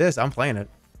 What is this? I'm playing it.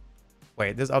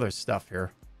 Wait, there's other stuff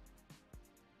here.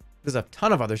 There's a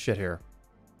ton of other shit here.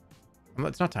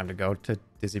 It's not time to go to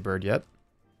Dizzy Bird yet.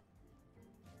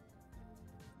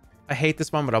 I hate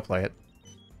this one, but I'll play it.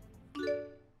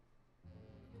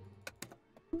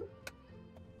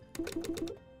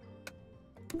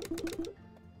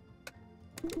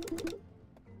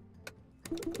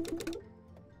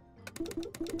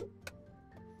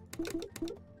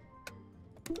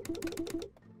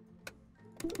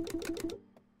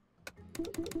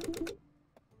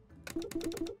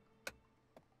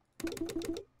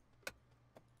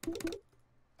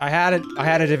 I had it. I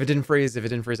had it if it didn't freeze. If it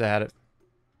didn't freeze, I had it.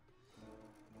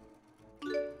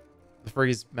 The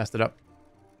freeze messed it up.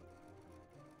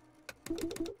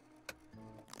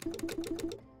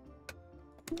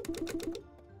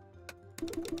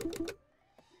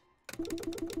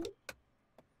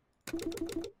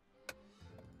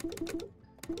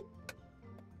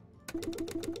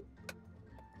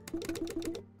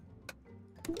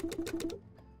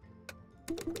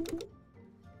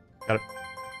 Got it.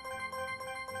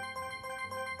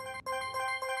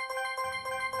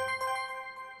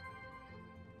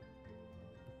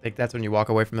 I think that's when you walk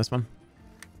away from this one.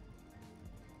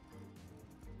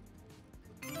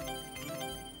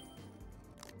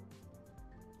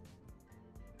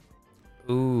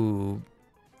 Ooh.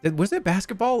 Was there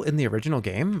basketball in the original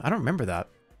game? I don't remember that.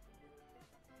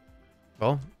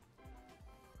 Well,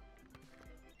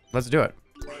 let's do it.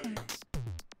 Ready,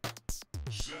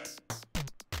 set,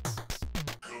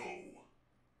 go.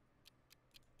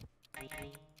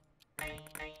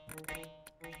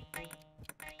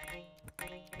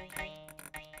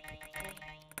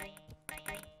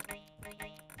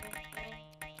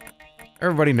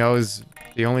 Everybody knows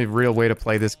the only real way to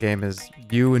play this game is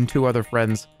you and 2 other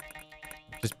friends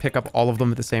Just pick up all of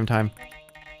them at the same time.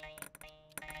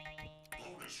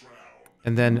 Bonus round.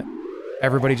 And then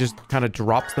everybody just kind of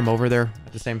drops them over there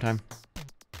at the same time.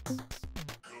 Go.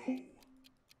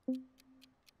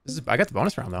 I got the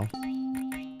bonus round, though.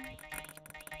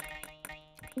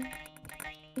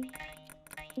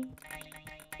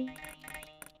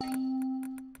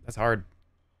 That's hard.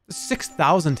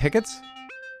 6,000 tickets?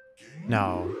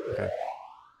 No. Okay.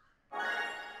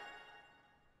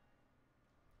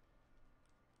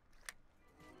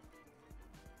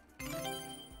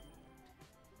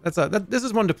 This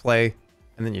is one to play,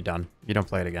 and then you're done. You don't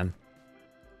play it again.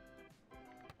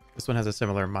 This one has a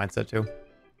similar mindset, too.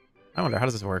 I wonder, how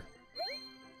does this work?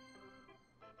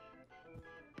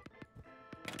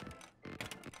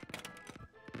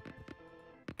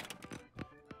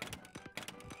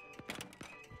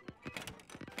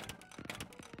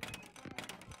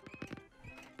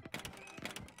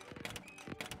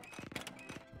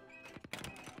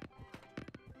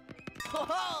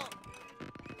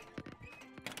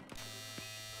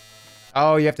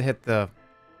 Oh, you have to hit the...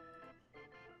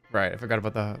 Right, I forgot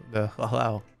about the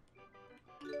hello.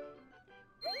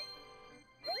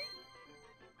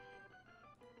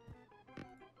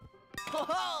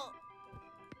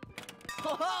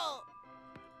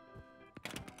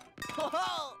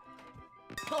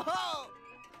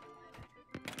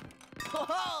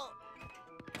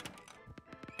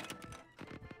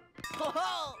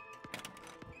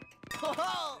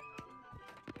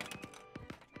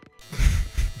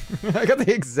 I got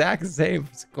the exact same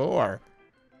score.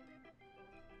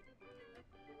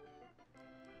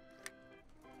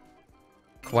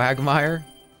 Quagmire?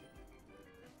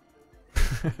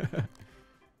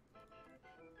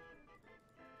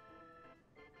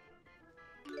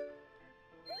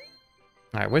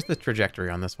 Alright, where's the trajectory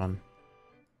on this one?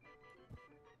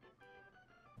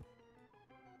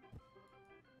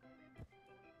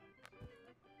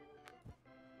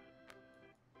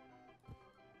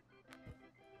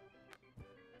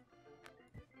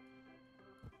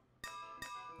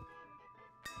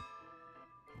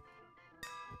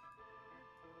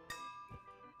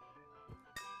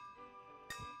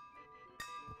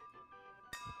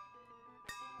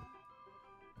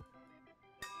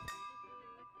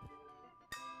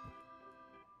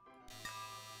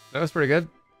 That was pretty good.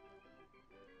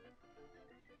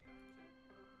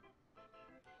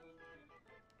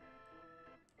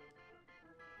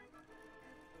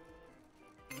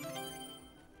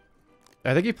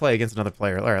 I think you play against another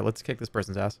player. All right, let's kick this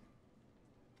person's ass.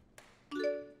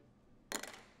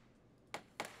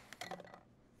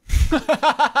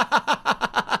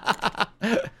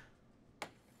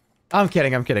 I'm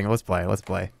kidding, I'm kidding. Let's play, let's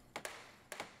play.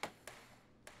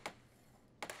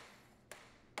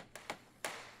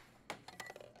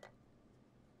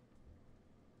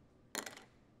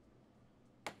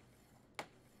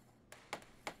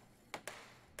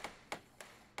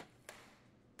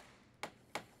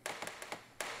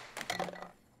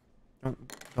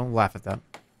 Don't laugh at that.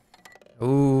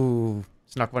 Ooh,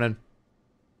 snuck one in.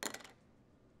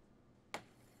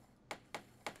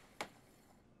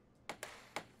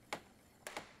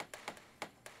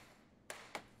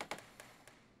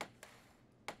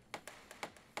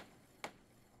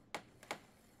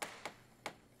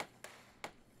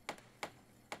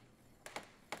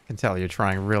 I can tell you're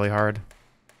trying really hard.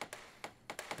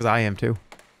 Because I am too.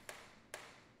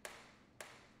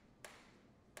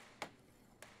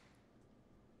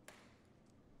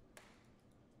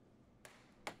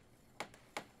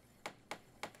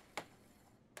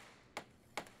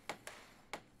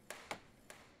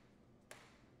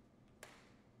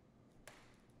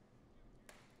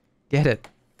 Get it.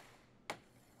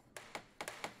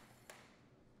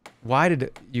 Why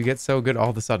did you get so good all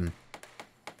of a sudden?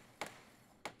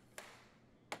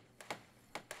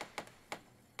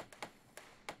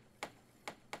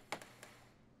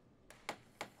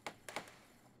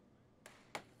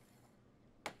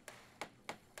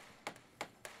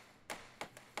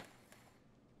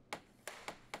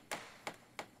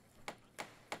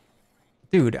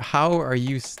 Dude, how are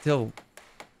you still...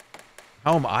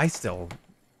 How am I still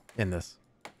in this?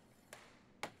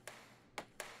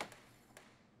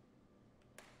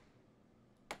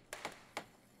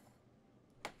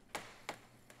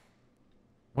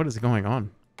 What is going on?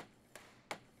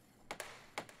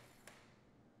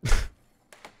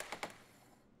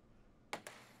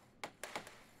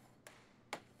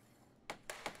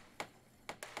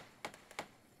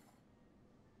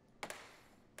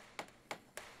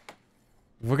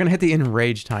 We're gonna hit the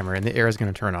enrage timer and the air is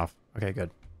gonna turn off. Okay, good.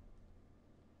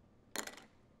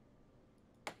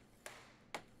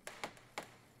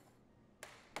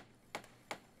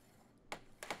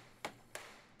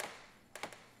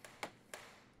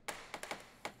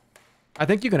 I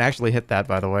think you can actually hit that,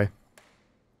 by the way.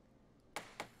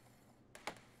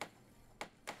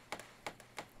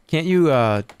 Can't you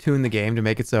tune the game to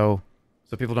make it so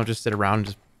people don't just sit around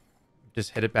and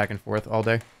just hit it back and forth all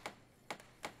day?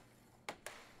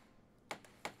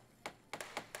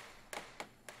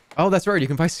 Oh, that's right. You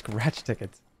can buy scratch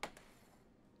tickets.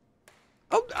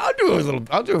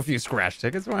 I'll do a few scratch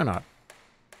tickets. Why not?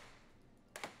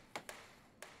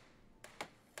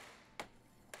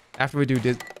 After we do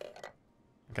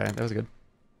Okay, that was good.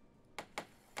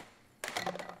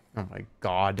 Oh my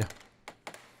god.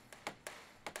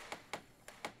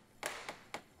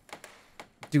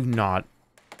 Do not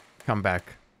come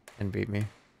back and beat me.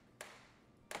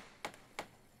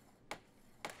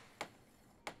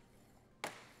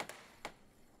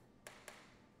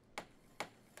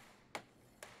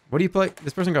 What do you play?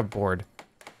 This person got bored.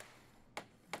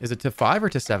 Is it to 5 or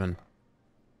to 7?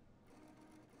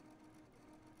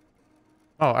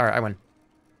 Oh, alright, I win.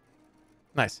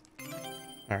 Nice.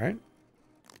 Alright.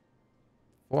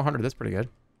 400, that's pretty good.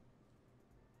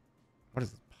 What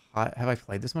is this? Have I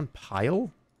played this one?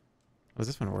 Pile? How does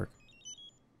this one work?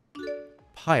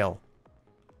 Pile.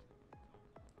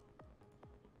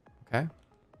 Okay.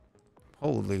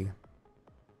 Holy.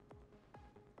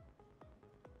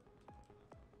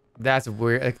 That's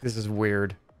weird. Like, this is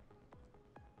weird.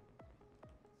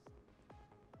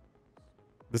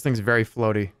 This thing's very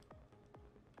floaty.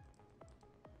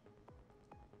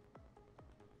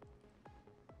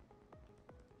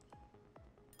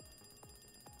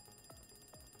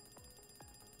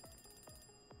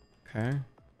 Okay.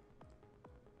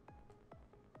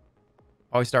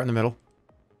 Always start in the middle.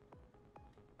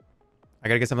 I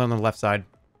gotta get something on the left side.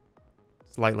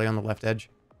 Slightly on the left edge.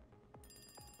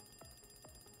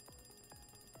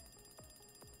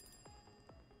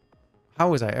 How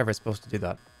was I ever supposed to do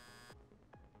that?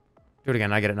 Do it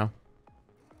again, I get it now.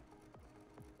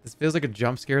 This feels like a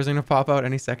jump scare is gonna pop out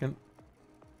any second.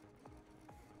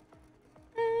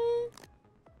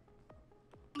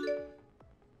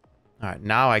 Alright,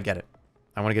 now I get it.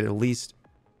 I want to get at least...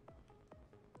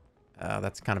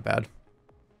 that's kind of bad.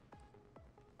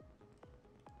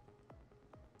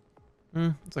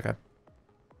 It's okay.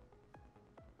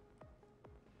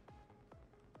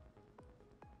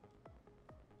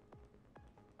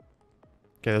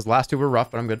 Okay, those last two were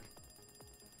rough, but I'm good.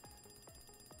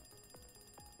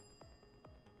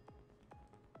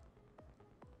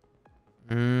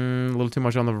 A little too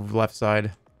much on the left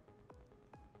side.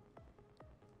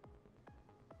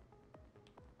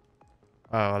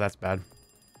 Oh, that's bad.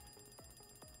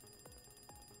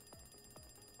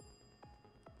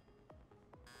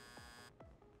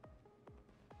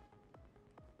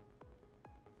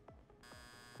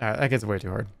 Alright, that gets way too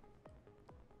hard.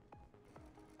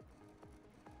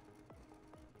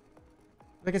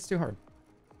 That gets too hard.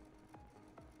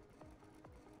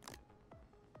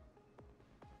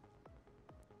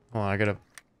 Hold on, I gotta...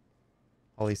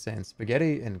 All he's saying,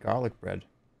 spaghetti and garlic bread.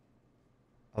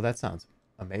 Oh, that sounds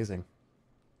amazing.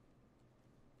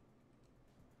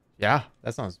 Yeah,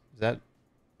 that sounds... That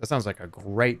sounds like a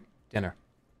great dinner.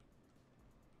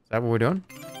 Is that what we're doing?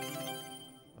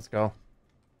 Let's go.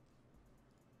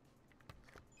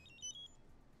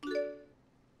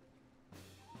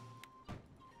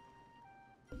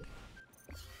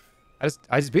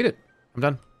 I just beat it. I'm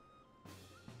done.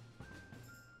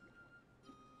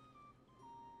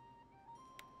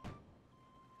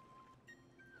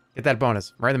 Get that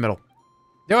bonus. Right in the middle.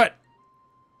 Do it!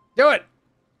 Do it!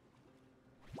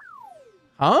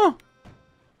 Huh?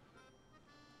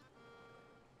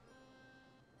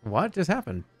 What just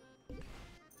happened?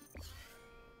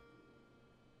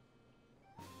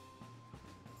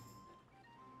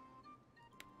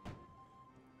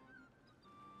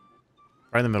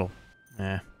 Right in the middle.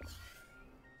 Yeah.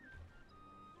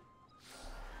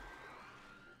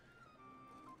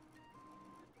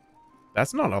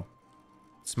 That's not a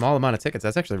small amount of tickets.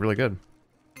 That's actually really good.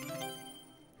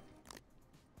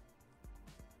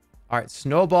 All right,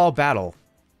 snowball battle.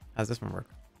 How's this one work?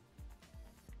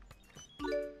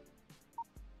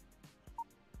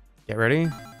 Get ready.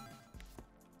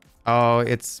 Oh,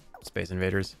 it's Space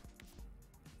Invaders.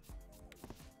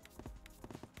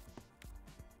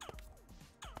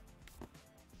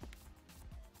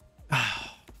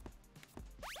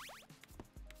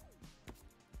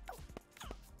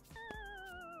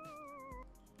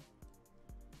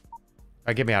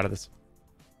 Alright, get me out of this.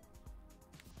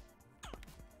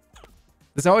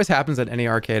 This always happens at any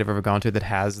arcade I've ever gone to that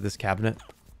has this cabinet.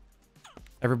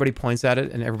 Everybody points at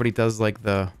it and everybody does like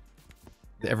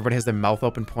everybody has their mouth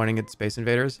open pointing at Space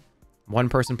Invaders. One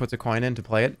person puts a coin in to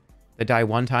play it. They die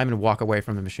one time and walk away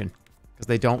from the machine. Because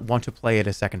they don't want to play it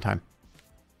a second time.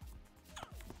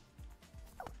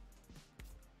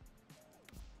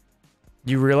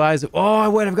 You realize, oh,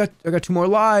 wait, I got 2 more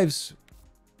lives.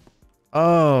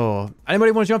 Oh,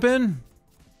 anybody want to jump in?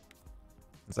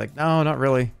 It's like, no, not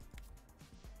really.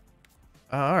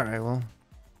 All right, well.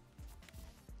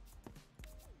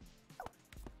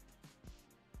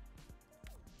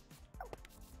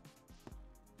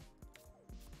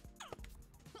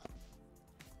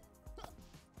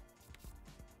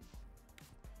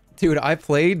 Dude, I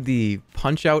played the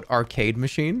Punch-Out arcade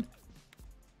machine.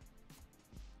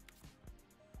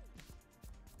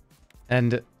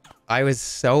 And I was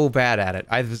so bad at it.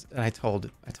 I told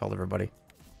everybody.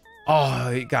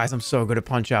 Oh, guys, I'm so good at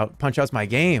Punch-Out. Punch-Out's my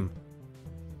game.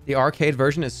 The arcade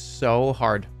version is so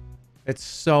hard. It's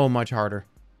so much harder.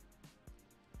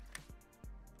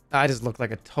 I just look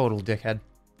like a total dickhead.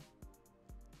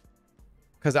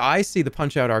 Because I see the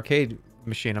Punch-Out arcade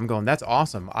machine. I'm going, that's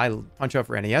awesome. I Punch-Out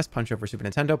for NES, Punch-Out for Super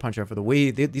Nintendo, Punch-Out for the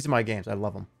Wii. These are my games. I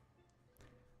love them.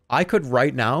 I could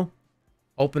right now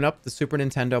open up the Super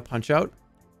Nintendo Punch-Out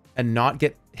and not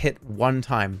get hit one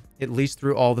time, at least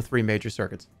through all the 3 major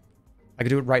circuits. I could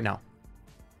do it right now.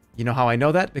 You know how I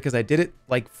know that? Because I did it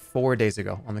like 4 days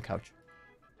ago on the couch.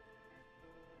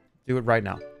 Do it right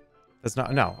now. That's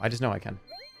not... No, I just know I can.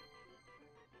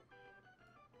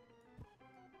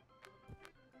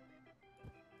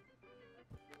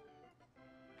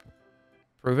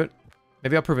 Prove it.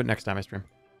 Maybe I'll prove it next time I stream.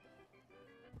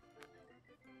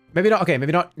 Maybe not. Okay,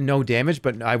 maybe not no damage,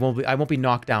 but I won't be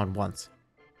knocked down once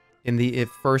in the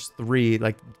first 3,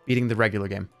 like beating the regular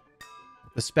game.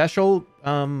 The special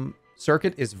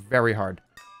circuit is very hard.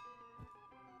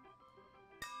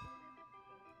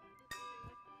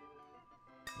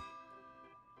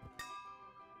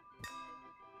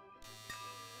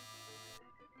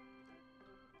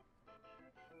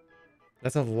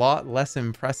 That's a lot less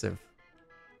impressive.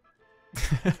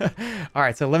 All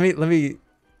right, so let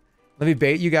me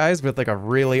bait you guys with like a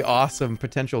really awesome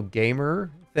potential gamer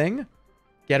thing.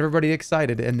 Get everybody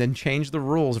excited and then change the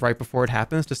rules right before it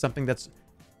happens to something that's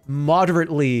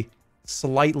moderately,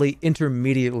 slightly,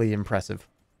 intermediately impressive.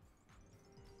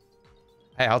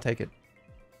 Hey, I'll take it.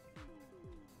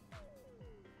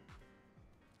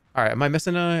 All right, am I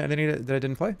missing anything that I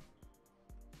didn't play?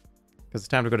 Because it's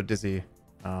time to go to Dizzy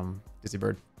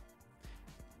Bird.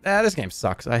 Ah, this game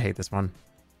sucks. I hate this one.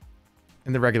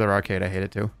 In the regular arcade, I hate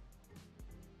it too.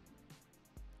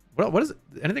 What is it?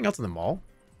 Anything else in the mall?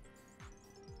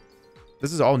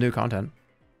 This is all new content.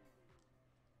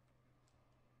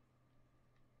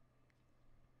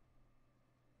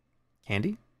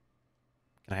 Candy?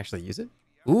 Can I actually use it?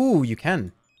 Ooh, you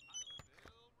can.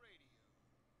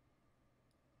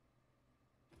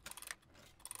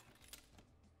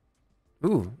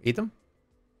 Ooh, eat them?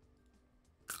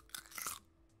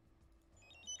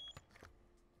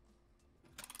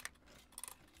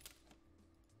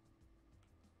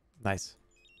 Nice.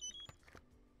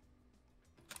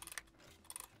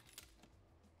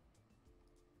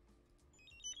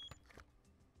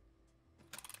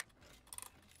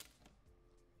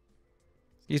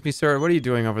 Excuse me, sir. What are you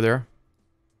doing over there?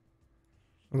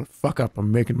 Oh, fuck up.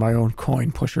 I'm making my own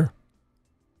coin pusher.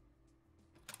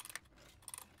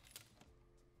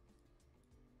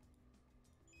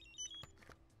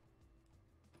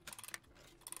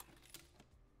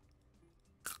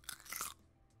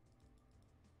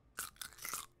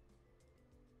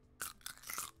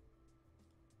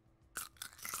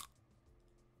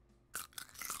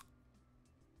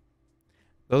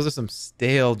 Those are some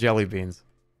stale jelly beans.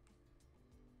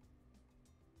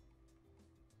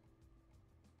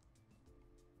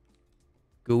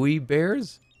 Gooey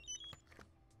bears?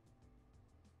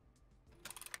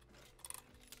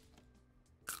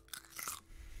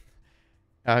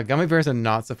 Gummy bears are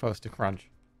not supposed to crunch.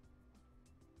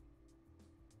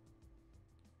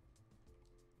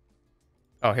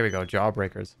 Oh, here we go.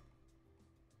 Jawbreakers.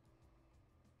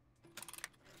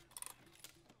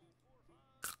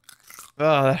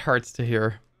 Oh, that hurts to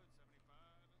hear.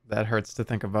 That hurts to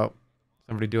think about.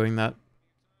 Somebody doing that.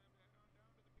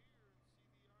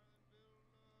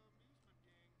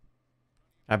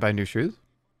 I buy new shoes?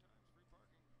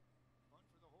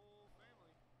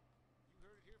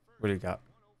 What do you got?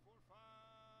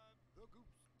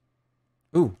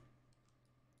 Ooh.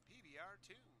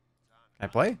 Can I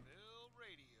play?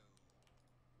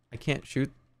 I can't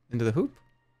shoot into the hoop?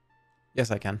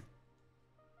 Yes, I can.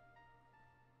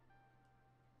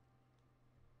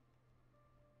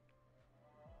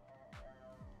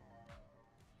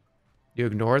 You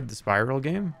ignored the spiral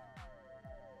game?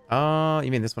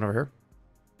 You mean this one over here?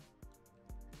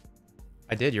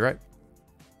 I did, you're right.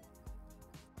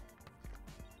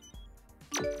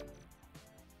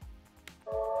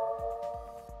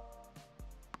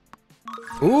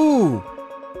 Ooh!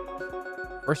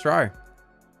 First try.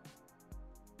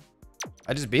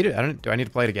 I just beat it. Do I need to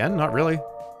play it again? Not really.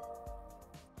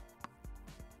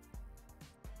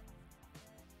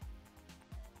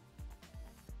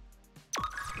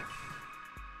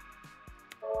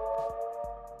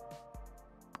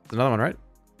 There's another one, right?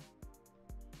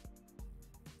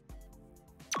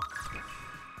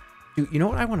 Dude, you know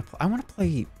what I want to play? I want to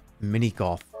play mini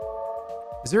golf.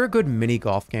 Is there a good mini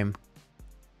golf game?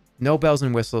 No bells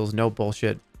and whistles, no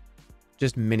bullshit.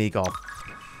 Just mini golf.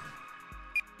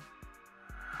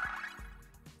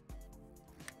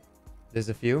 There's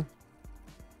a few.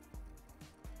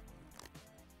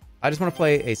 I just want to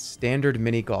play a standard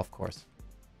mini golf course.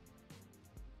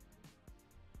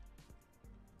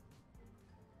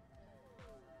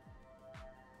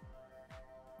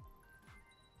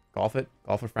 Golf it.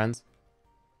 Golf with friends.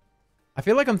 I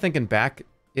feel like I'm thinking back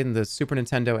in the Super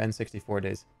Nintendo N64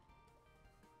 days.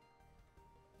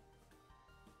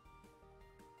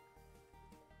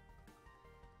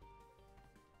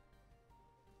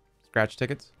 Scratch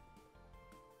tickets.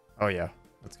 Oh, yeah.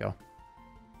 Let's go. All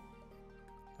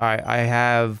right. I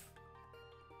have...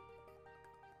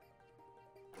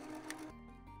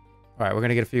 All right. We're going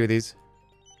to get a few of these.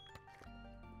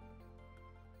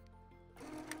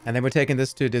 And then we're taking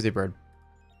this to Dizzy Bird.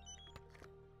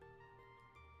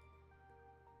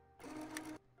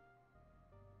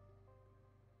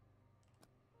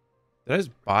 Did I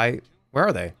just buy... Where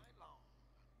are they?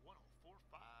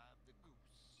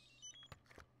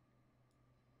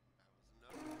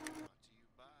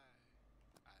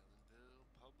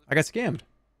 I got scammed.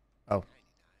 Oh.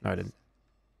 No, I didn't.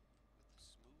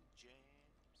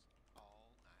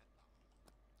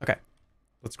 Okay.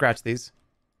 Let's scratch these.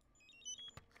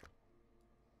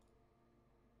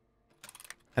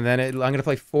 And then I'm going to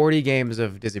play 40 games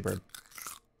of Dizzy Bird.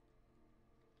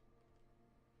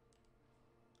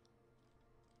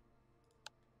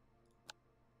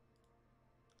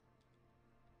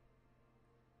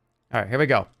 All right, here we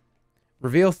go.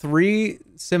 Reveal 3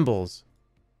 symbols.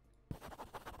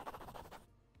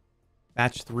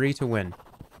 Match 3 to win.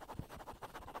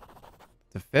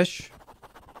 The fish.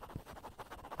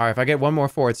 All right, if I get one more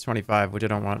 4, it's 25, which I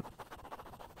don't want. All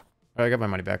right, I got my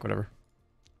money back, whatever.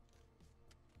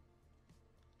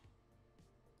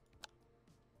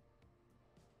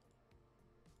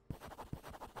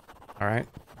 All right.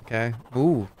 Okay.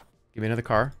 Ooh. Give me another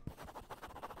car.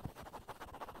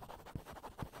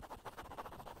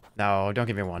 No, don't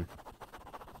give me one.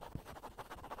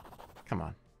 Come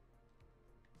on.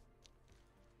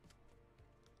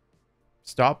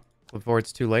 Stop before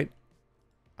it's too late.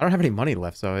 I don't have any money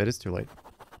left, so it is too late.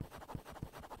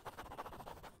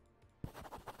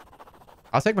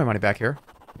 I'll take my money back here.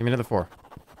 Give me another 4.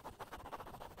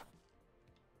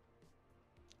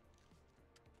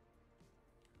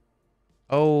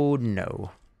 Oh,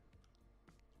 no.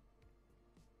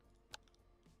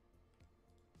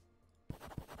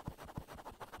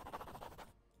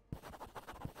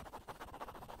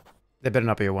 There better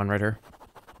not be a 1 right here.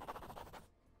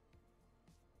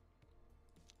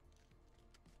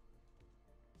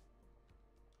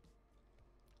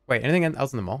 Wait, anything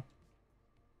else in the mall?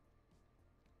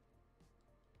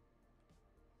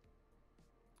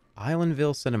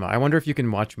 Islandville Cinema. I wonder if you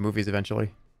can watch movies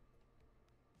eventually.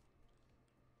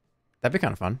 That'd be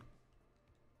kind of fun.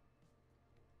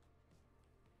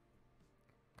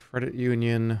 Credit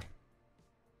Union.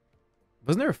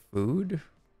 Wasn't there a food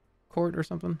court or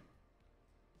something?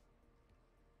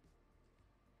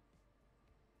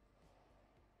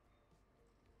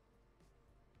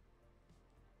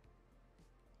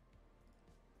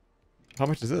 How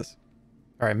much is this?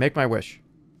 All right, make my wish.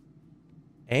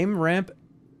 Aim ramp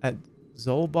at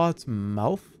Zolbot's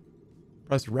mouth.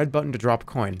 Press red button to drop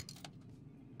coin.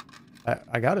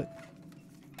 I got it.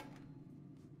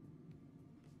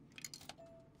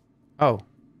 Oh.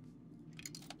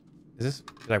 Is this...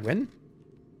 Did I win?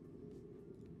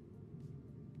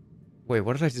 Wait,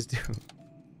 what did I just do?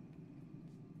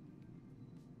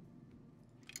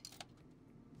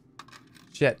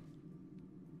 Shit.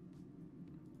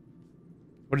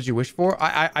 What did you wish for?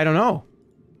 I don't know.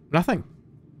 Nothing.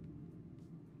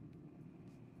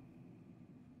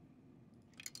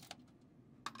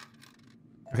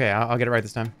 Okay, I'll get it right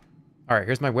this time. All right,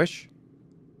 here's my wish.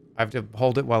 I have to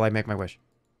hold it while I make my wish.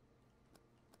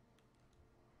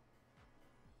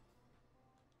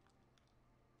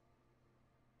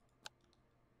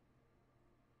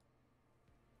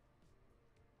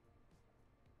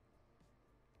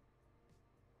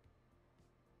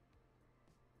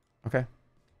 Okay.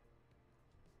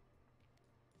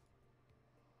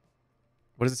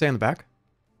 What does it say on the back?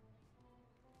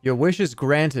 Your wish is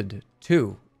granted.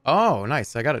 2. Oh,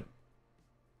 nice. I got it.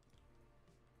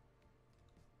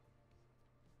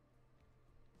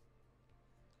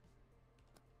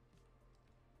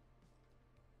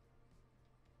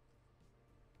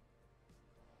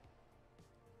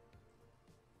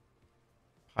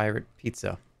 Pirate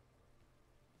pizza.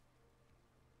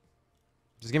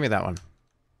 Just give me that one.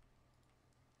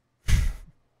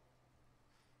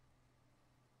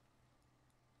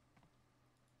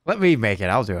 Let me make it.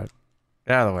 I'll do it.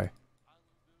 Get out of the way.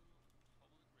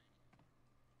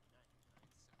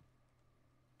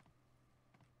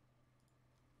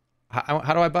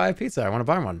 How do I buy a pizza? I want to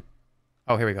buy one.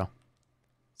 Oh, here we go.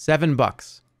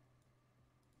 $7.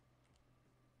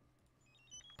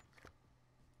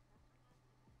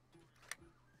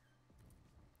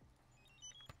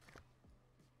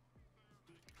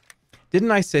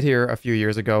 Didn't I sit here a few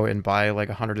years ago and buy like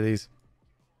 100 of these?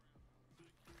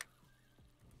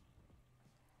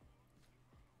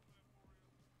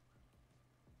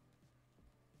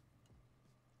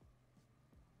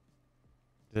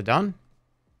 Is it done?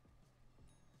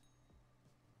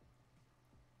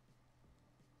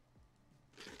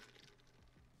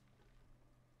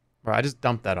 Bro, I just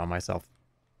dumped that on myself.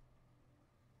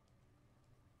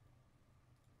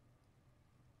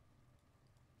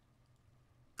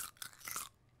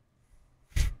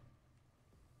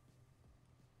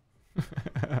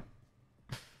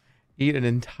 Eat an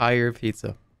entire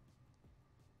pizza.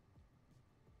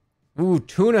 Ooh,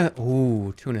 tuna.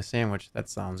 Ooh, tuna sandwich. That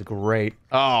sounds great.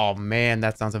 Oh, man,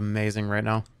 that sounds amazing right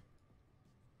now.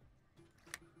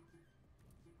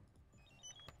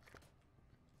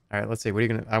 All right, let's see. What are you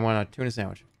gonna... I want a tuna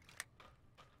sandwich.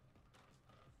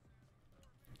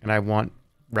 And I want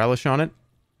relish on it.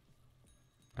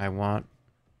 I want...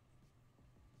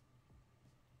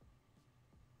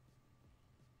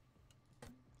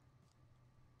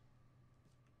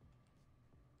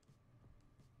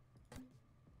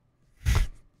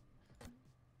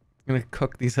 I'm gonna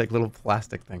cook these like little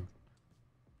plastic things.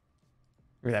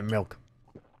 Look at that milk.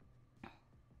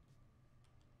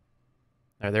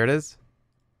 There it is.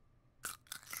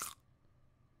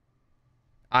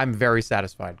 I'm very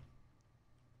satisfied.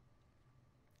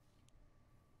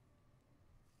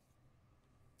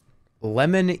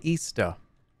 Lemon Easter.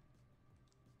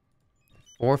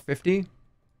 $4.50.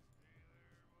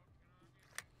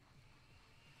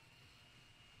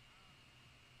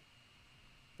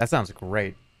 That sounds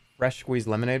great. Fresh squeezed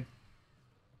lemonade.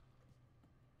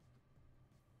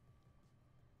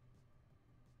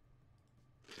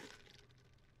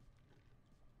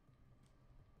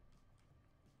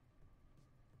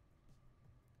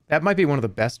 That might be one of the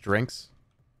best drinks.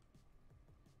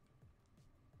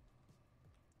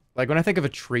 Like when I think of a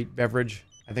treat beverage,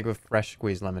 I think of fresh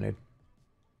squeezed lemonade.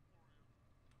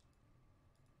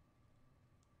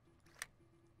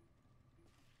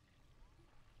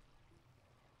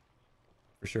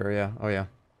 For sure, yeah. Oh, yeah.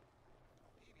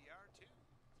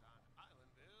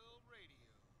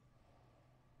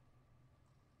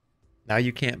 Now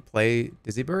you can't play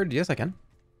Dizzy Bird? Yes, I can.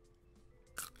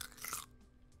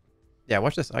 Yeah,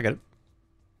 watch this. I got it.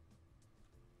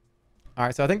 All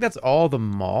right, so I think that's all the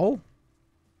mall.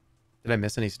 Did I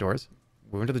miss any stores?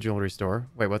 We went to the jewelry store.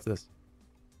 Wait, what's this?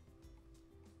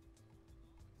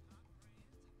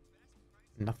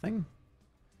 Nothing?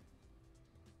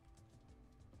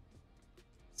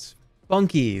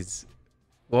 Spunkies.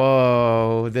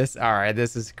 Whoa, this... All right,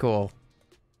 this is cool.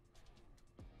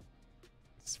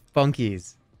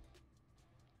 Spunkies.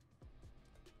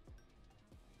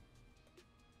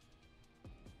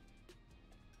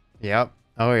 Yep.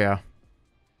 Oh, yeah.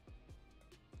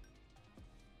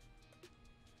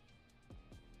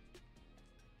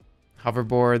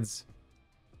 Hoverboards.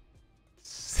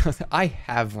 I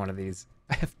have one of these.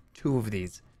 I have 2 of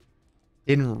these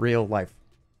in real life.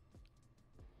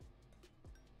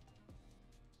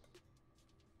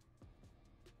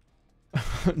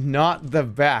 Not the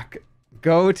back.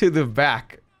 Go to the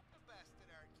back.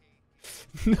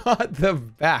 Not the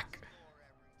back.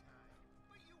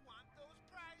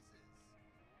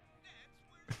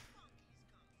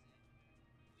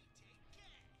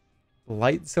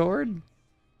 Light sword?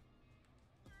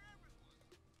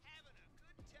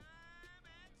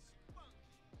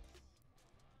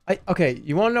 Okay,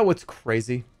 you want to know what's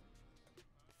crazy?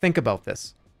 Think about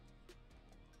this.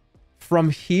 From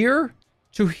here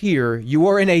to here, you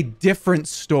are in a different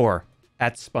store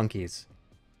at Spunky's.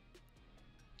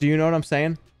 Do you know what I'm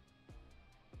saying?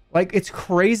 Like, it's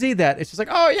crazy that it's just like,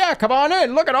 oh yeah, come on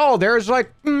in. Look at all. There's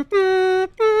like... Oh,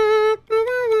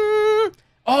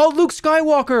 Luke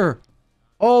Skywalker.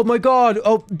 Oh my God.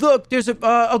 Oh, look, there's a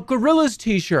Gorillaz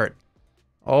t-shirt.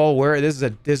 Oh, where this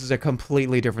is a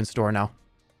completely different store now.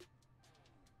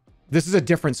 This is a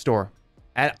different store.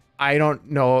 And I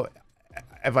don't know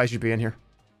if I should be in here.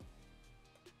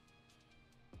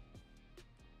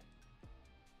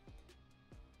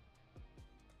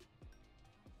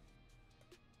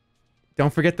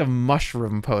 Don't forget the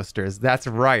mushroom posters. That's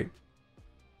right.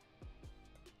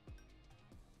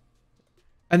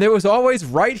 And there was always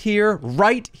right here,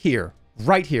 right here,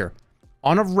 right here,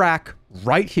 on a rack,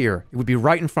 right here. It would be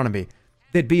right in front of me.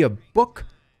 There'd be a book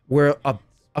where a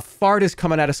fart is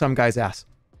coming out of some guy's ass.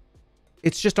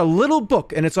 It's just a little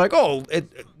book, and it's like, oh,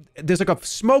 there's like a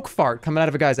smoke fart coming out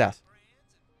of a guy's ass.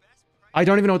 I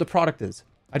don't even know what the product is.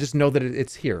 I just know that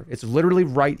it's here. It's literally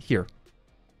right here.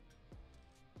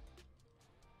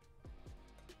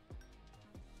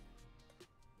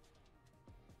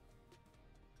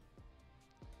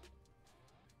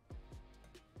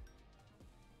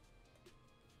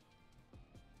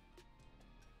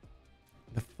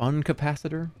 The fun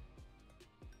capacitor?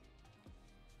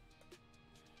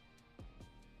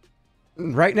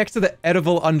 Right next to the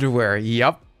edible underwear.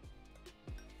 Yup.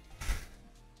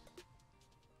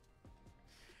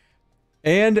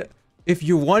 And if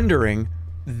you're wondering,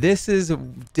 this is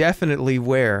definitely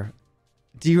where...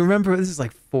 Do you remember, this is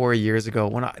like 4 years ago,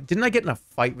 when didn't I get in a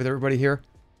fight with everybody here?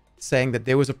 Saying that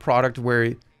there was a product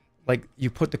where, like, you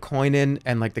put the coin in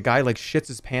and, like, the guy, like, shits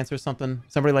his pants or something.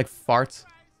 Somebody, like, farts.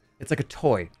 It's like a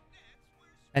toy.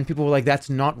 And people were like, that's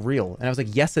not real. And I was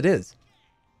like, yes, it is.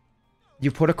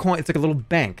 You put a coin, it's like a little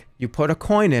bank. You put a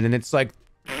coin in and it's like...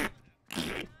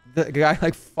 The guy,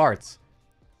 like, farts.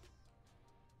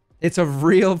 It's a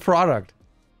real product.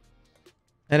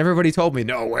 And everybody told me,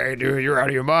 no way, dude, you're out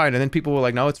of your mind. And then people were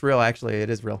like, no, it's real. Actually,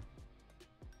 it is real.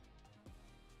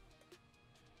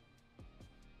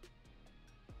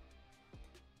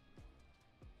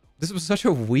 This was such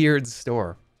a weird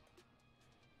store.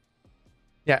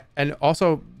 Yeah, and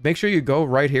also, make sure you go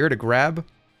right here to grab.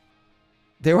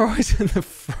 They were always in the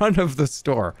front of the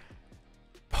store.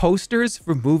 Posters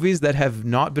for movies that have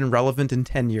not been relevant in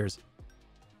 10 years.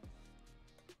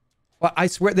 Well, I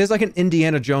swear, there's like an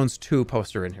Indiana Jones 2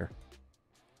 poster in here.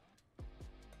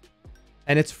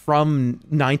 And it's from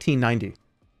 1990.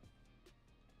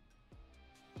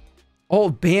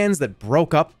 Old bands that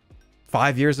broke up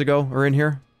 5 years ago are in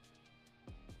here.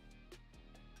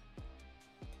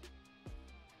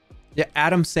 Yeah,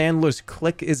 Adam Sandler's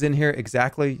Click is in here.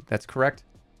 Exactly. That's correct.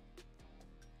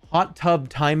 Hot Tub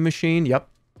Time Machine. Yep.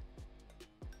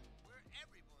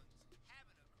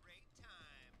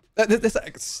 This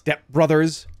like, Step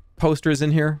Brothers posters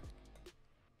in here.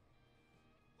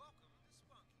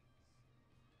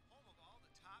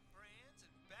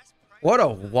 What a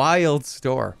wild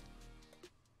store.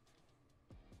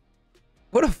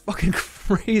 What a fucking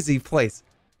crazy place.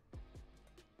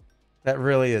 That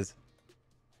really is.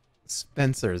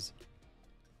 Spencer's.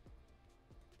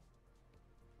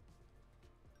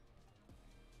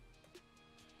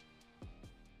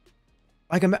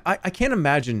 Like, I can't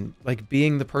imagine, like,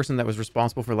 being the person that was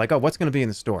responsible for, like, oh, what's going to be in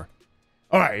the store?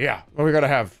 All right, yeah. Well, we got to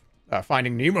have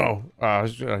Finding Nemo.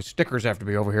 Stickers have to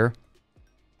be over here.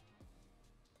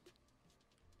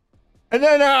 And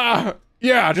then,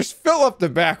 yeah, just fill up the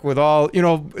back with all, you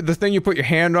know, the thing you put your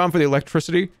hand on for the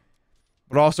electricity.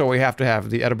 But also, we have to have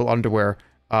the edible underwear.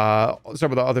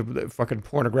 Some of the other fucking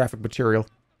pornographic material.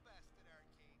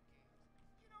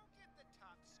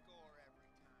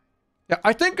 Yeah,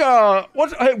 I think,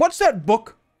 what's that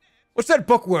book? What's that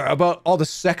book where, about all the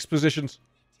sex positions?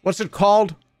 What's it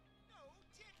called?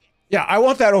 Yeah, I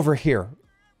want that over here.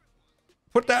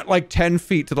 Put that, like, 10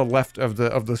 feet to the left of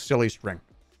the silly string.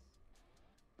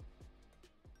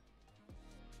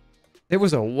 It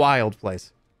was a wild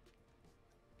place.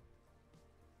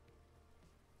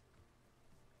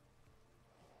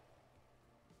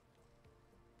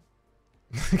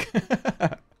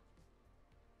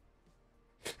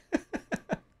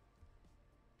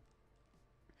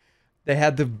 They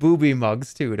had the booby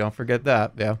mugs too, don't forget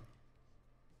that, yeah.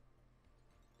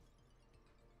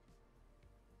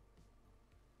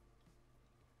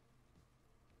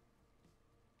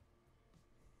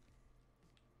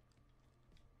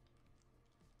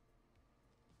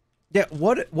 Yeah,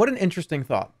 what an interesting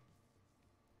thought.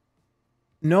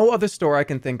 No other store I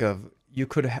can think of you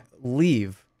could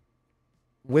leave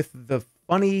with the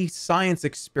funny science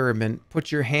experiment,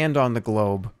 put your hand on the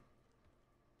globe,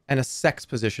 and a sex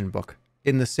position book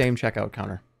in the same checkout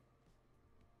counter.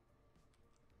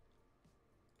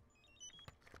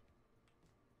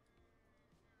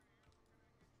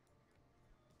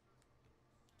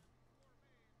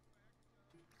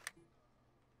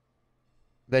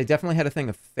 They definitely had a thing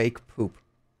of fake poop.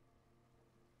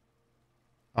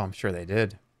 Oh, I'm sure they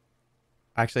did.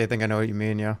 Actually, I think I know what you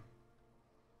mean, yeah.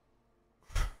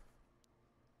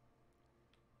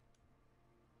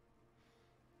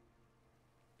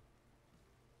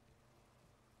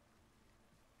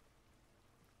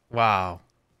 Wow.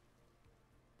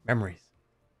 Memories.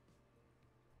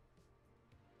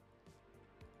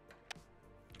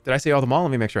 Did I see all the mall?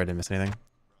 Let me make sure I didn't miss anything.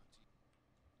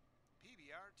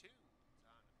 PBR Tunes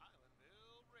on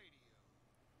Islandville Radio.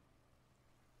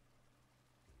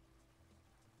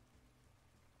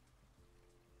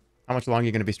 How much longer are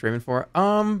you going to be streaming for?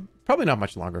 Probably not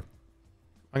much longer.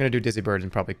 I'm going to do Dizzy Bird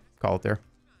and probably call it there.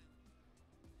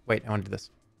 Wait, I want to do this.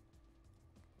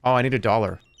 Oh, I need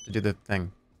 $1 to do the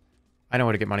thing. I know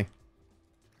how to get money.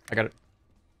 I got it.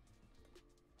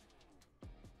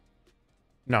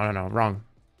 No, no, no, wrong.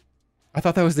 I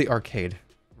thought that was the arcade.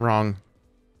 Wrong.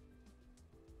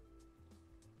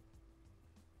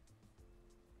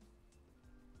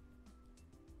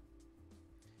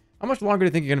 How much longer do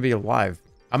you think you're going to be alive?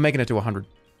 I'm making it to 100.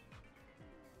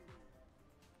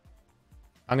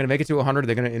 I'm going to make it to 100.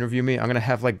 They're going to interview me. I'm going to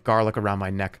have, like, garlic around my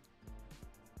neck.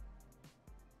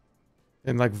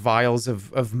 And, like, vials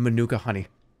of Manuka honey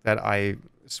that I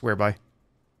swear by.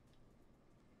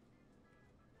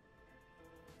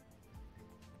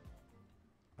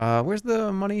 Where's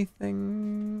the money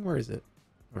thing? Where is it?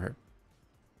 Over here.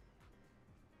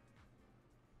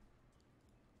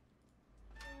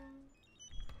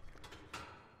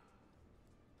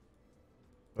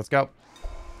 Let's go.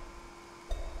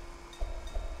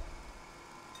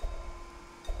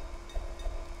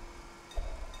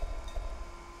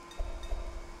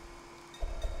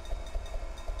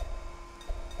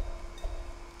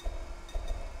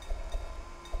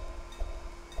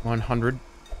 $100.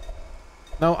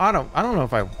 No, I don't know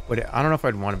if I would. I don't know if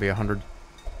I'd want to be 100.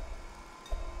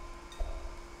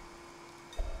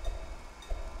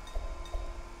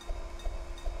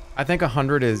 I think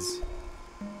 100 is.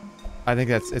 I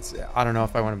think it's. I don't know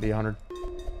if I want to be 100.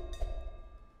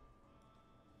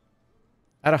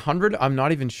 At 100, I'm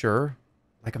not even sure.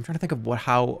 Like, I'm trying to think of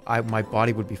how my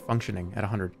body would be functioning at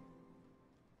 100.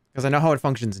 Because I know how it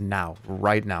functions now,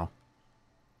 right now.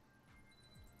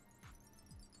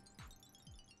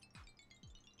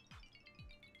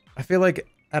 I feel like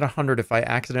at 100, if I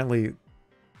accidentally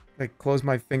like close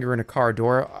my finger in a car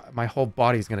door, my whole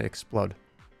body's gonna explode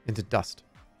into dust.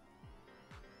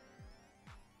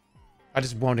 I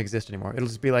just won't exist anymore. It'll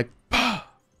just be like,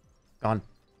 gone.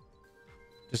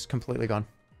 Just completely gone.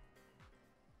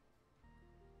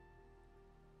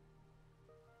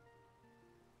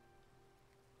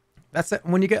 That's it.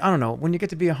 When you get, I don't know, when you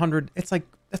get to be 100, it's like,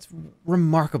 that's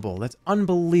remarkable. That's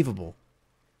unbelievable.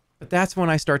 But that's when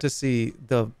I start to see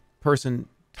the person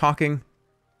talking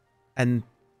and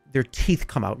their teeth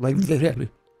come out. Like,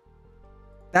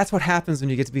 that's what happens when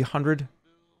you get to be 100.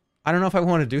 I don't know if I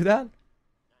want to do that.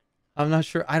 I'm not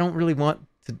sure. I don't really want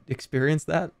to experience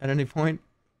that at any point.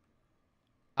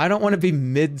 I don't want to be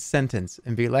mid-sentence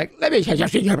and be like, let me my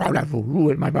teeth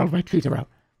are out.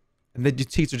 And then your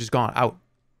teeth are just gone out.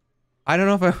 I don't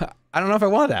know if I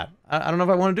want that. I don't know if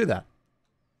I want to do that.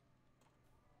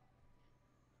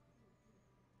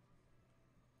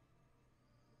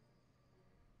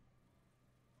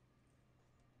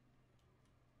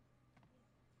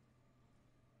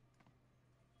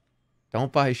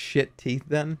 Don't buy shit teeth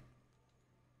then.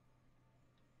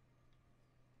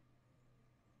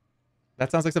 That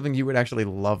sounds like something you would actually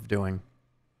love doing.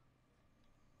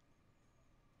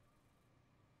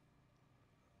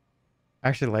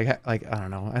 Actually, like I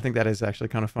don't know. I think that is actually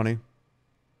kind of funny.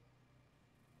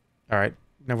 All right,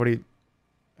 nobody.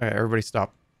 All right, everybody,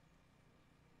 stop.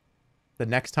 The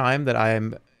next time that I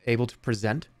am able to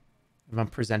present, if I'm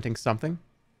presenting something,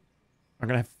 I'm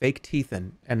gonna have fake teeth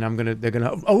in, and they're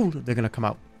gonna come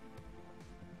out.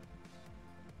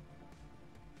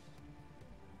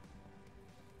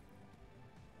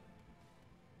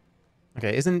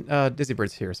 Okay, isn't Dizzy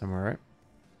Bird's here somewhere, right?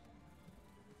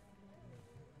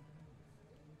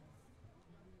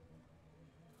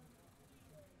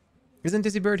 Isn't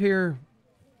Dizzy Bird here?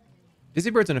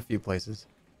 Dizzy Bird's in a few places.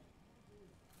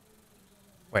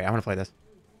 Wait, I want to play this.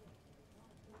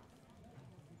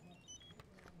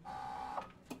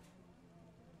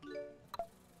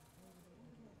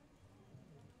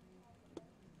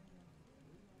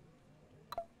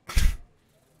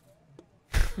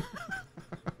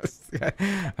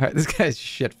 Alright, this guy's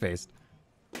shit-faced.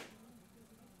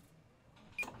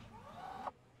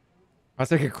 I'll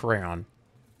take a crayon.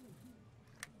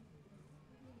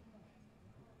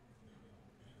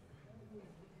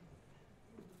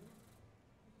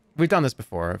 We've done this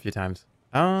before a few times.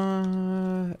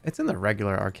 It's in the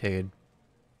regular arcade.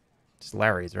 Just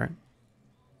Larry's, right?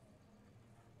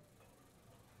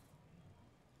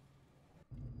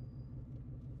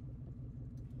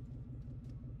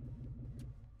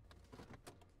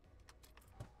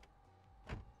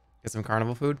 Get some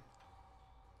carnival food?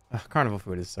 Ugh, carnival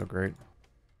food is so great.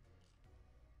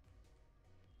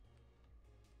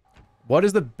 What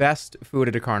is the best food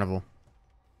at a carnival?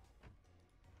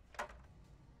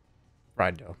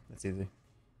 Fried dough. That's easy.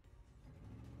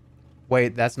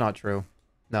 Wait, that's not true.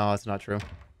 No, that's not true.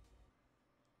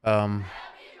 Oh,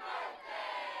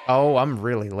 I'm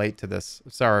really late to this.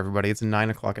 Sorry, everybody. It's 9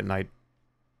 o'clock at night.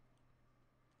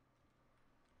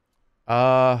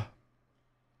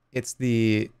 It's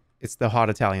the hot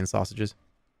Italian sausages.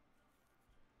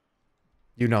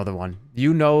 You know the one.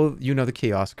 You know the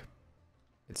kiosk.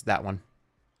 It's that one.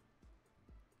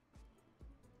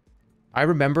 I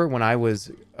remember when I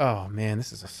was... Oh, man,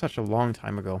 this is such a long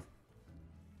time ago.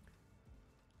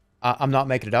 I'm not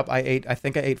making it up. I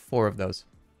think I ate 4 of those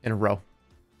in a row.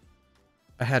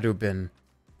 I had to have been...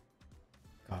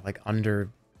 God, like under...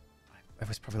 I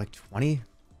was probably like 20?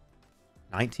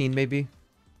 19, maybe?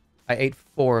 I ate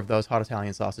 4 of those hot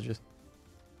Italian sausages.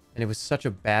 And it was such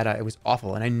a bad... It was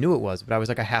awful. And I knew it was, but I was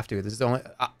like, I have to. This is the only...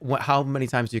 how many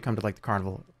times do you come to, like, the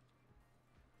carnival?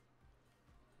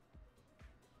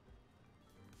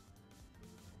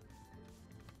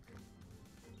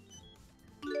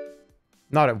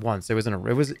 Not at once. It was in a...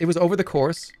 It was over the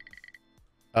course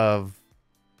of...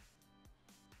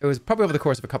 It was probably over the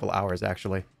course of a couple hours,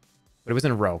 actually. But it was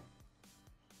in a row.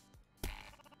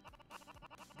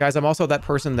 Guys, I'm also that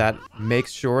person that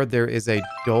makes sure there is a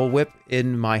Dole Whip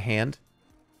in my hand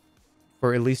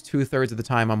for at least 2/3 of the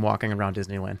time I'm walking around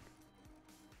Disneyland.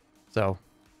 So,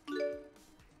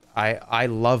 I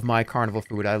love my carnival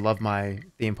food. I love my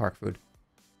theme park food.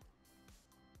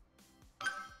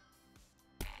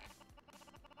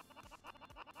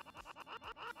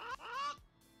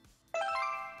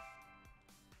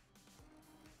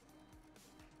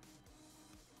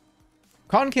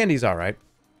 Cotton candy's alright.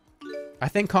 I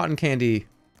think cotton candy...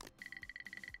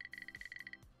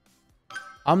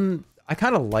 I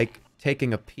kind of like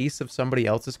taking a piece of somebody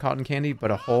else's cotton candy,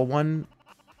 but a whole one...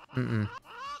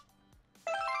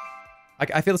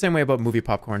 I feel the same way about movie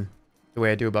popcorn, the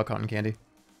way I do about cotton candy.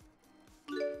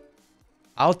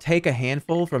 I'll take a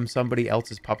handful from somebody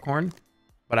else's popcorn,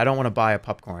 but I don't want to buy a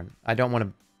popcorn. I don't want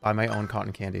to buy my own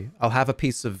cotton candy. I'll have a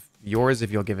piece of yours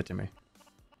if you'll give it to me.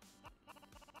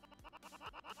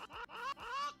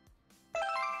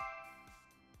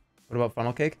 What about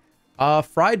funnel cake?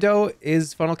 Fried dough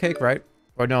is funnel cake, right?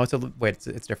 Or no, wait,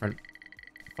 it's different.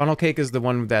 Funnel cake is the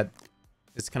one that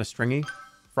is kind of stringy.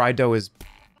 Fried dough is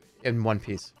in one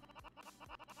piece.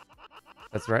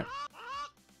 That's right.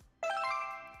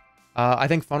 I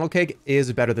think funnel cake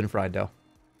is better than fried dough.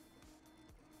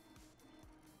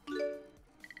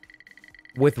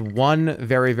 With one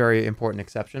very, very important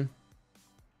exception.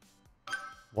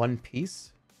 One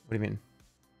piece? What do you mean?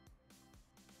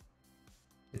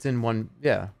 It's in one,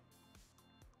 yeah.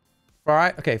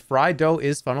 Fried dough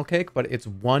is funnel cake, but it's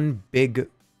one big,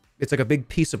 it's like a big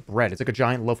piece of bread. It's like a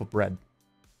giant loaf of bread.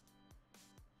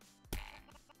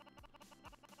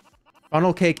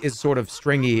 Funnel cake is sort of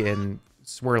stringy and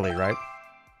swirly, right?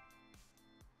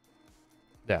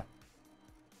 Yeah.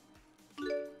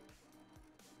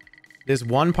 There's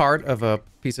one part of a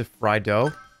piece of fried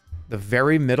dough, the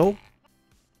very middle,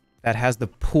 that has the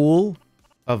pool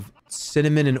of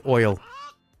cinnamon and oil.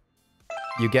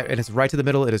 And it's right to the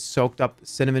middle. It is soaked up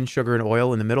cinnamon, sugar, and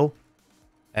oil in the middle.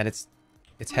 And it's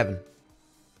heaven.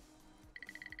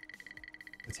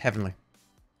 It's heavenly.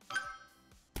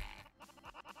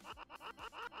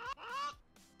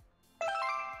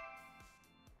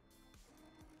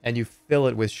 And you fill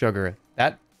it with sugar.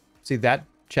 See, that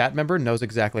chat member knows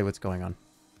exactly what's going on.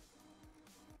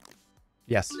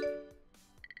 Yes.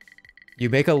 You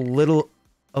make a little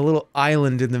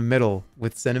island in the middle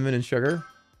with cinnamon and sugar.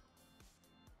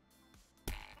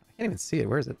 I can't even see it.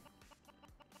 Where is it?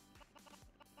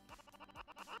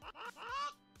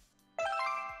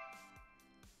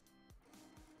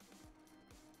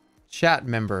 Chat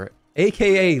member,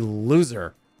 aka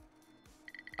loser.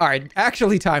 All right,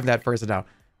 actually time that person out.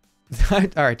 All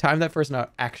right, time that person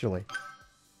out, actually.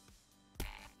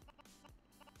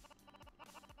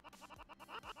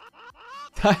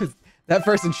 That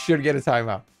person should get a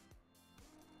timeout.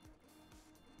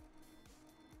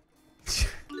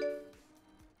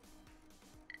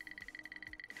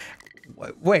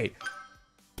 Wait.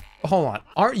 Hold on.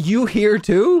 Aren't you here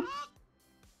too?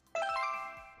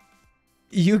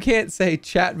 You can't say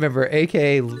chat member,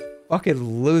 aka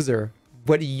fucking loser,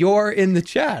 but you're in the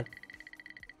chat.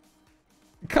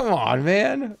 Come on,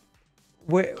 man.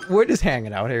 We're just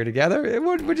hanging out here together.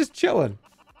 We're just chilling.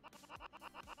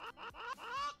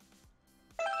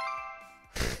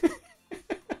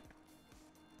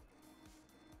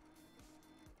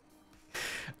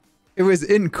 It was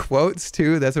in quotes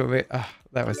too. That's what made...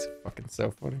 that was fucking so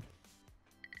funny.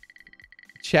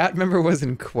 Chat member was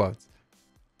in quotes.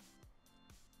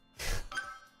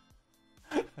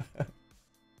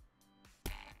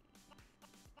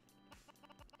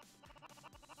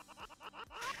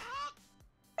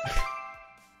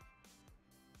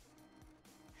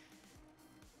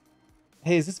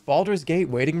 Hey, is this Baldur's Gate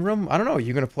waiting room? I don't know.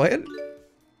 You gonna play it?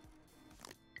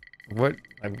 What?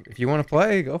 If you want to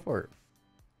play, go for it.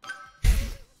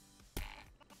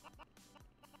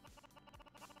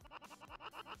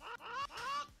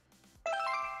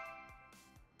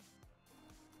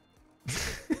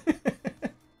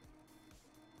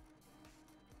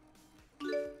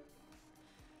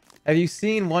 Have you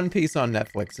seen One Piece on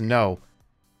Netflix? No,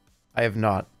 I have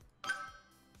not.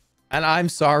 And I'm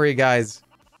sorry, guys.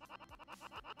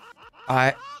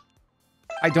 I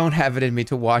don't have it in me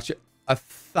to watch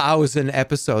 1,000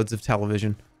 episodes of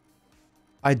television.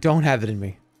 I don't have it in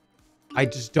me. I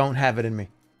just don't have it in me.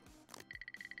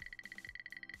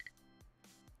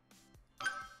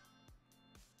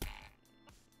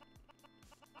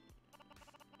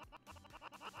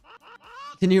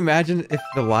 Can you imagine if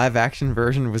the live action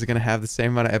version was going to have the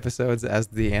same amount of episodes as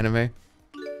the anime?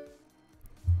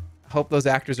 Hope those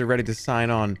actors are ready to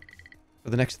sign on for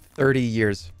the next 30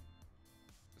 years.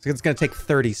 It's going to take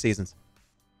 30 seasons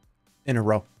in a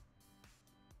row.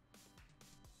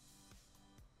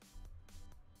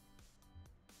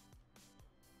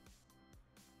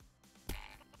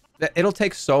 It'll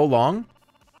take so long.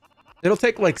 It'll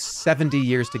take like 70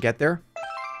 years to get there.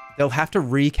 They'll have to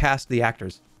recast the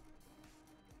actors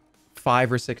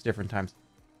 5 or 6 different times.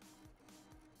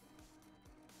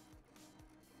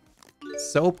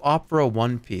 Soap opera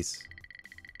One Piece.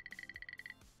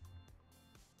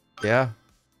 Yeah.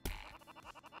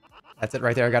 That's it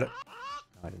right there. I got it.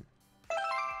 No, I didn't.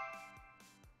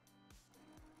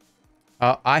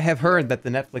 I have heard that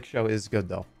the Netflix show is good,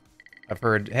 though. I've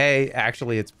heard, hey,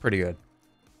 actually, it's pretty good.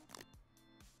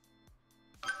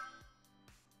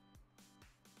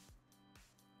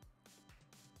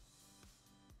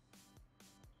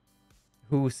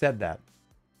 Who said that?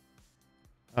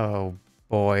 Oh,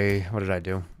 boy. What did I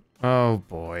do? Oh,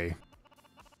 boy.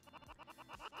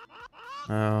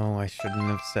 Oh, I shouldn't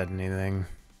have said anything.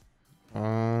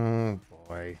 Oh,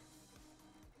 boy.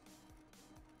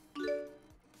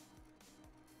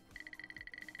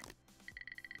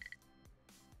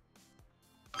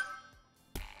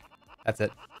 That's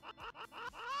it.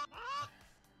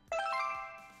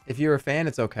 If you're a fan,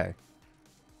 it's okay.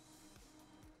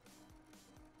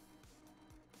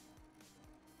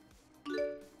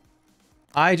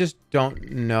 I just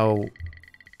don't know.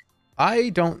 I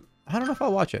don't know if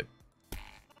I'll watch it.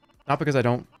 Not because I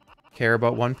don't care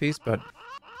about One Piece, but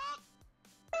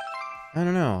I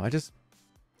don't know.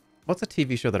 What's a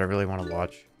TV show that I really want to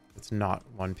watch? It's not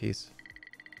One Piece.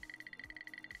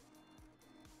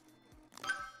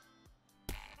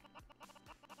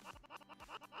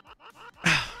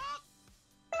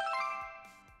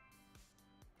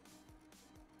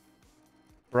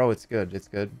 Bro, it's good. It's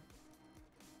good.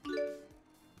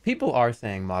 People are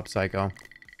saying Mob Psycho.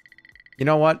 You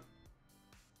know what?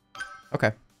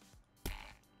 Okay.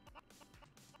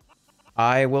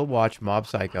 I will watch Mob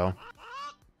Psycho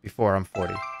before I'm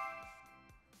 40.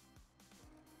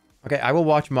 Okay, I will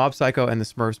watch Mob Psycho and the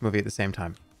Smurfs movie at the same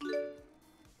time.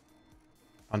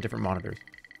 On different monitors.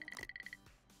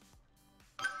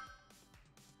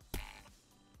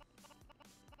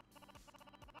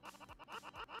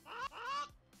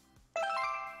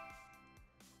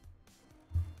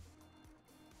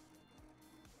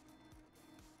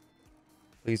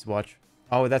 Please watch.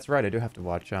 Oh, that's right. I do have to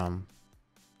watch. I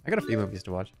got a few movies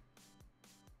to watch.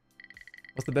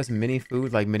 What's the best mini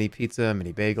food? Like mini pizza,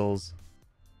 mini bagels.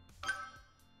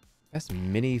 Best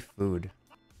mini food.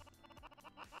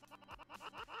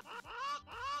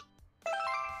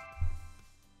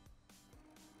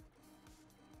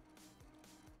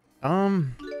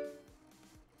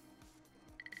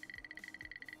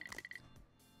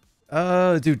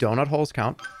 Do donut holes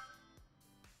count?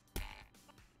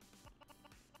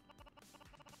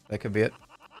 That could be it.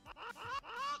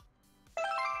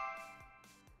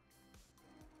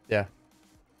 Yeah.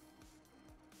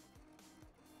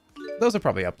 Those are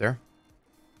probably up there.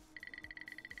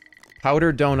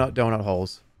 Powdered donut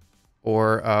holes.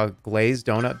 Or glazed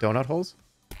donut holes.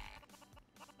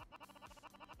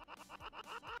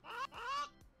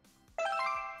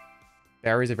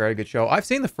 Barry's a very good show. I've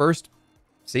seen the first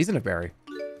season of Barry.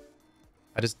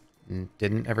 I just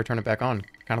didn't ever turn it back on.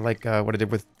 Kind of like what I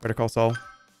did with Better Call Saul.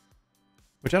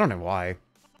 Which I don't know why.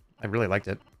 I really liked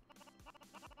it.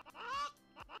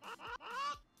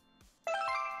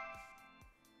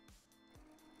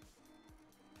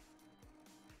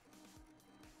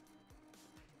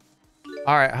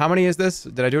 Alright, how many is this?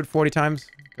 Did I do it 40 times?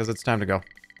 Because it's time to go.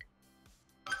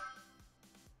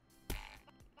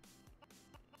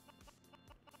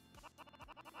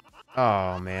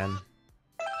 Oh, man.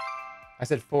 I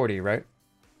said 40, right?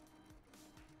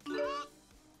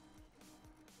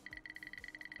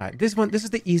 All right, this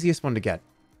is the easiest one to get.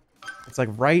 It's like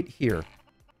right here.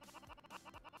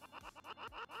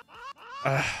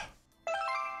 Ugh.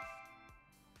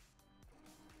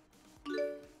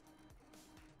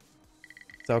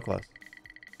 So close.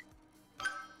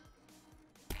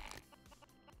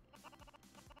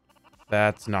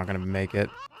 That's not gonna make it.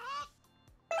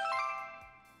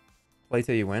 Play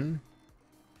till you win.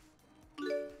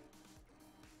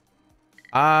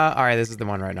 Alright, this is the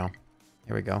one right now.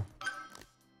 Here we go.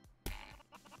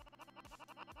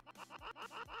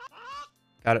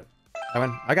 Got it. I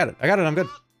win. I got it. I got it. I'm good.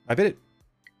 I beat it.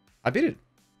 I beat it.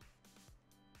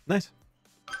 Nice.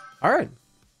 Alright.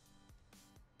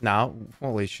 Now,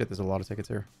 holy shit, there's a lot of tickets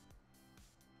here.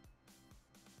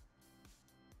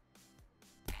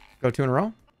 Go 2 in a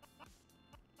row?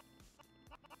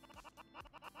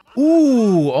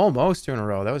 Ooh, almost 2 in a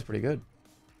row. That was pretty good.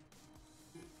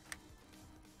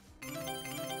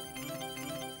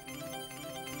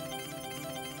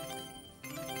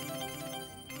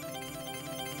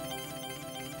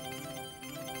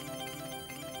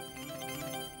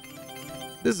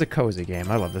 This is a cozy game.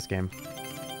 I love this game.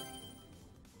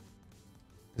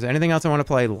 Is there anything else I want to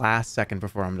play last second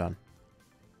before I'm done?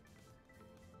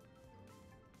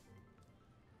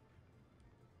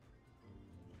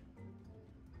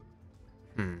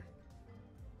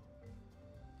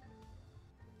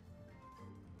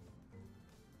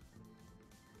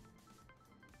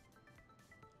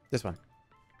 This one.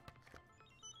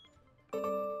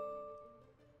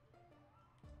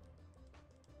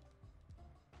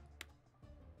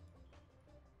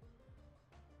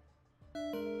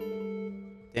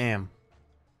 Damn.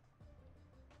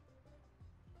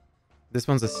 This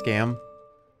one's a scam.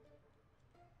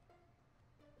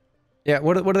 Yeah,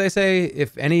 what do they say?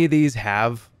 If any of these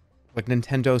have, like,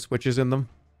 Nintendo Switches in them,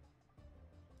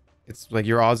 it's like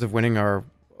your odds of winning are,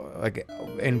 like,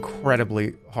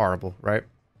 incredibly horrible, right?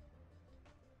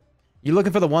 You're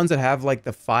looking for the ones that have, like,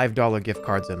 the $5 gift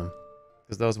cards in them.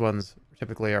 Because those ones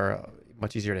typically are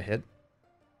much easier to hit.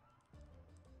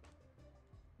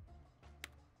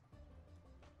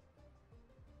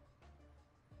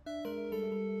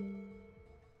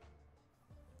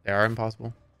 They are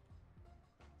impossible.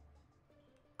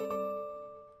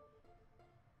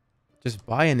 Just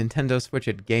buy a Nintendo Switch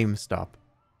at GameStop.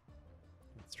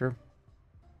 That's true.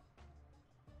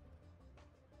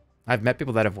 I've met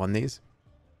people that have won these.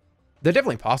 They're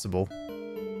definitely possible.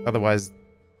 Otherwise,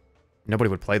 nobody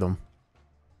would play them.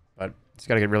 But just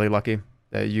gotta get really lucky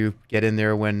that you get in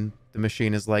there when the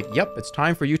machine is like, "Yep, it's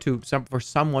time for you for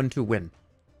someone to win."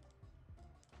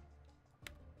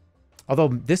 Although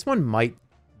this one might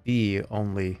be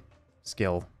only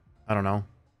skill. I don't know.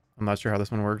 I'm not sure how this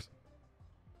one works.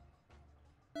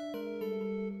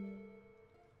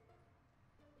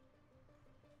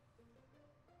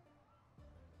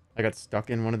 I got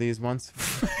stuck in one of these once.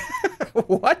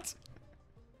 What?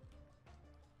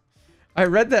 I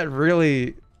read that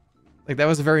really... Like, that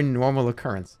was a very normal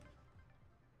occurrence.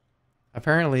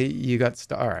 Apparently, you got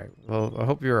stuck. Alright, well, I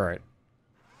hope you're alright.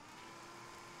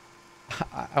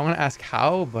 I want to ask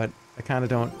how, but I kind of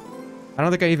don't... I don't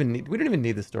think I even need... We don't even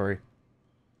need the story.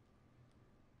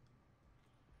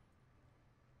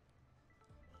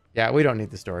 Yeah, we don't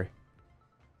need the story.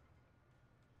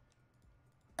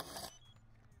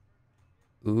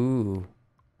 Ooh.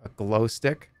 A glow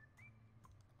stick.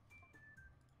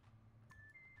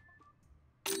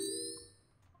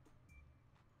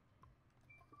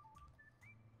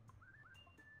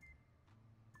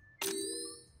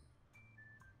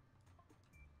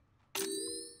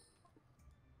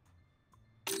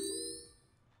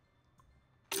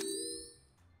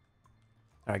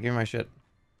 Alright, give me my shit.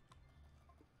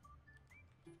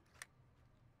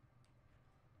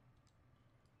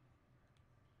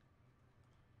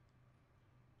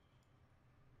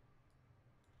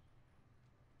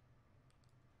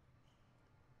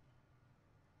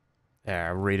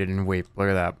 Yeah, read it and weep. Look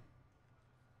at that.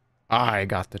 I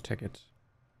got the tickets.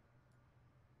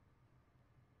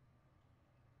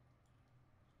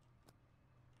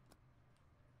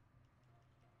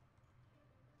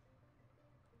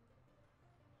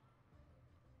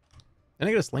 Didn't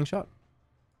I get a slingshot?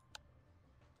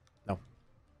 No.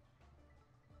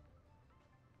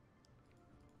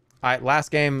 Alright,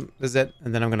 last game. This is it.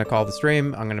 And then I'm going to call the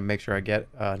stream. I'm going to make sure I get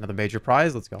another major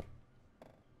prize. Let's go.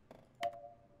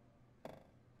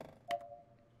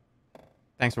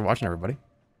 Thanks for watching, everybody.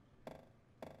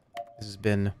 This has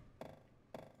been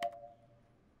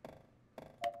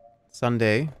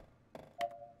Sunday.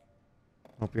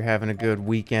 Hope you're having a good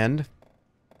weekend.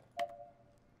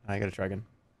 I gotta try again.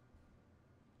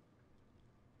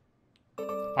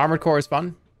 Armored Core is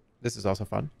fun. This is also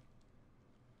fun.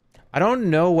 I don't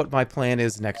know what my plan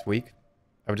is next week.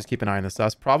 I would just keep an eye on the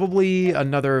sus. Probably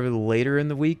another later in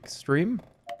the week stream.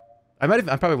 I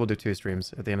probably will do 2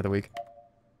 streams at the end of the week.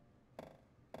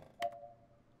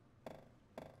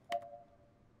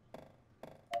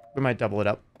 We might double it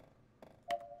up.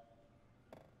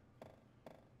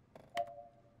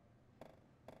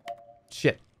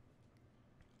 Shit.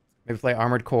 Maybe play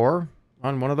Armored Core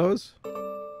on one of those.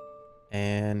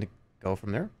 And go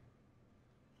from there.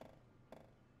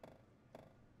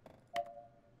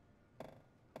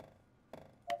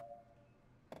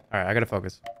 Alright, I gotta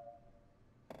focus.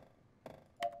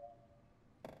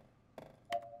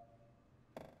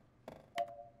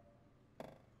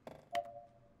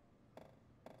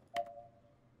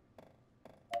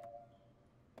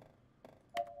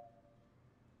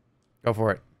 Go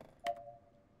for it.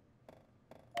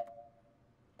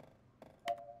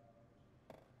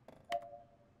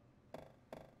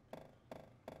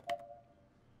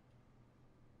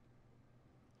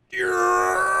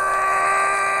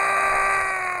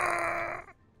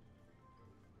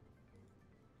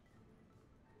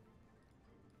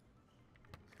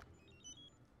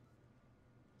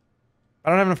 I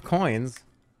don't have enough coins.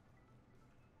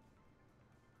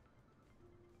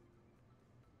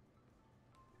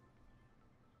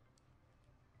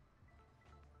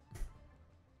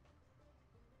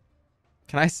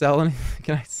 Can I sell anything?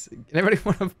 Can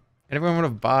anyone want to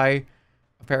buy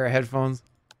a pair of headphones?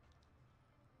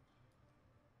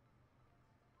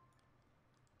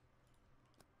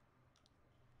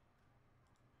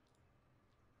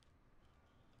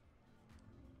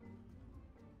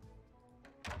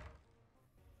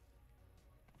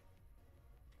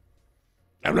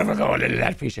 I'm never going into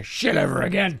that piece of shit ever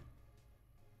again.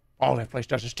 All that place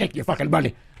does is take your fucking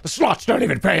money. The slots don't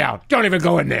even pay out. Don't even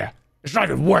go in there. It's not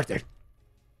even worth it.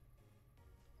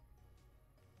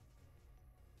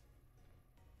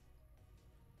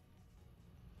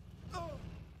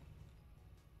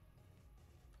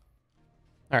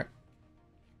 Alright.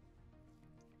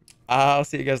 I'll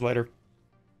see you guys later.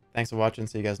 Thanks for watching.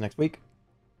 See you guys next week.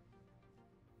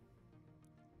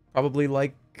 Probably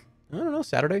like, I don't know,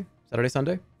 Saturday,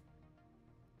 Sunday.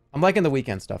 I'm liking the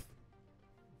weekend stuff.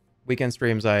 Weekend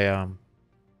streams,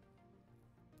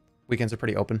 weekends are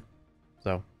pretty open.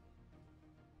 So.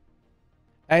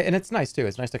 And it's nice too.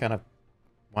 It's nice to kind of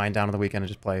wind down on the weekend and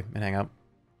just play and hang out.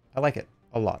 I like it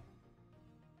a lot.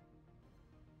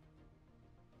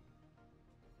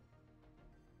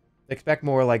 Expect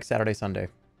more like Saturday, Sunday.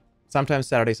 Sometimes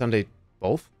Saturday, Sunday,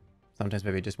 both. Sometimes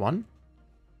maybe just one.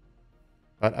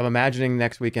 But I'm imagining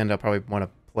next weekend I'll probably want to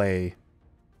play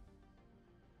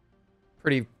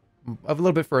a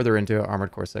little bit further into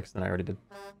Armored Core 6 than I already did.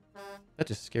 That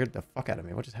just scared the fuck out of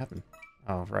me. What just happened?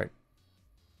 Oh, right.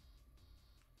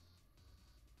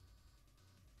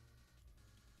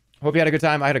 Hope you had a good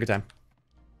time. I had a good time.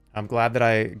 I'm glad that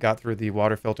I got through the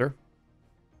water filter.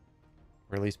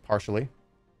 Or at least partially.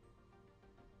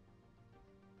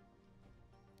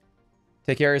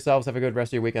 Take care of yourselves. Have a good rest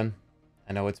of your weekend.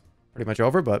 I know it's pretty much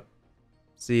over, but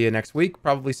see you next week.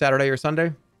 Probably Saturday or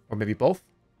Sunday. Or maybe both.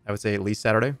 I would say at least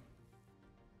Saturday.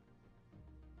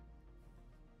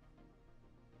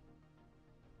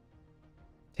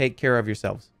 Take care of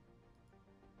yourselves.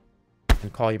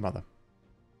 And call your mother.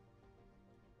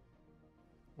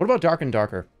 What about Dark and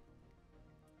Darker?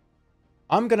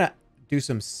 I'm going to do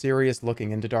some serious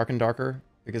looking into Dark and Darker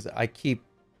because I keep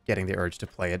getting the urge to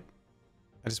play it.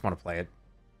 I just want to play it.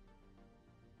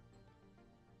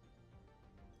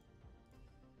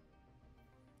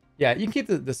 Yeah, you can keep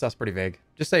the stuff pretty vague.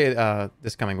 Just say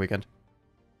this coming weekend.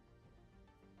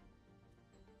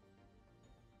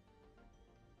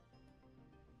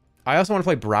 I also want to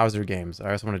play browser games.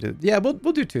 I also want to do... Yeah, we'll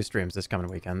do 2 streams this coming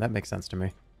weekend. That makes sense to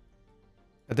me.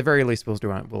 At the very least, we'll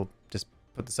just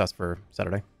put the sus for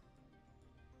Saturday.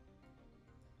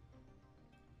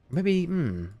 Maybe,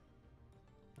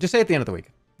 just say at the end of the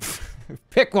week.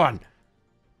 Pick one.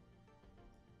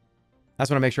 I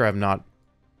just want to make sure I'm not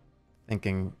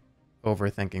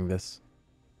overthinking this.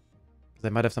 Because I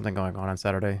might have something going on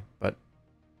Saturday, but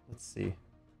let's see.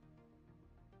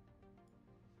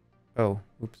 Oh,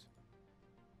 oops.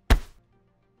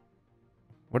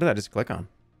 What did I just click on?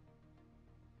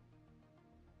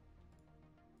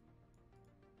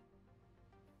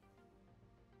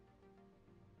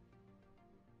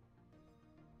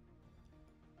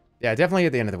 Yeah, definitely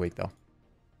at the end of the week, though.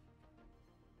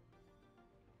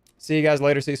 See you guys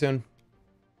later. See you soon.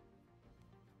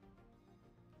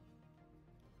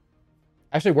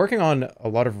 Actually, working on a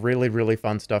lot of really, really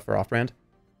fun stuff for Off-Brand.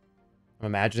 I'm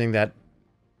imagining that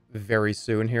very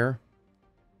soon here.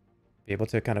 Be able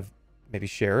to kind of maybe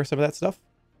share some of that stuff.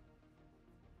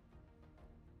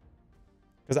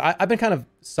 Because I've been kind of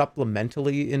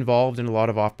supplementally involved in a lot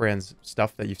of off-brands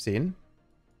stuff that you've seen.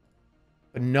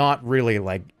 But not really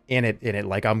like in it,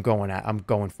 like I'm going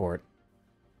for it.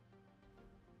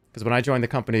 Because when I joined the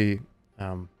company,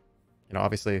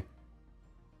 obviously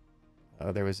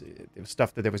there was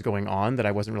stuff that was going on that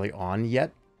I wasn't really on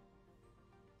yet.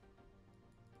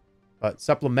 But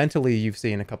supplementally, you've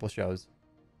seen a couple shows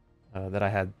that I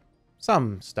had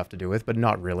some stuff to do with, but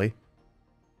not really.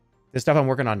 The stuff I'm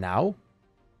working on now,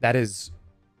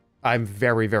 I'm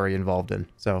very, very involved in.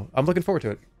 So I'm looking forward to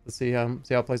it. Let's see how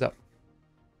it plays out.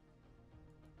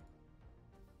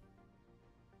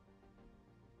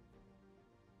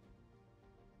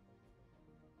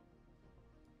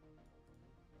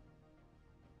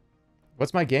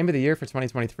 What's my game of the year for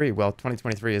 2023? Well,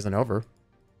 2023 isn't over.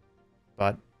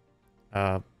 But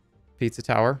Pizza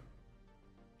Tower,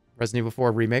 Resident Evil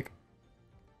 4 remake.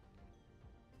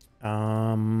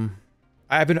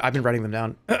 I've been writing them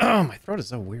down. My throat is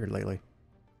so weird lately.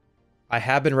 I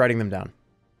have been writing them down.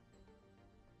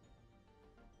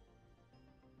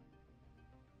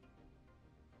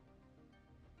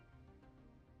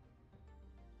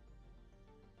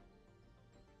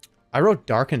 I wrote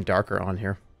Dark and Darker on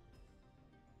here.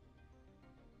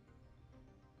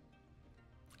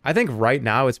 I think right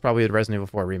now it's probably a Resident Evil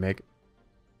 4 remake.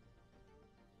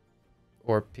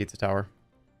 Or Pizza Tower.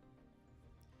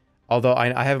 Although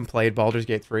I haven't played Baldur's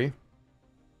Gate 3.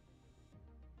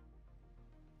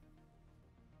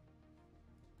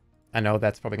 I know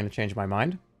that's probably going to change my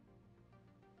mind.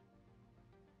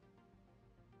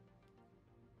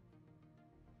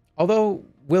 Although,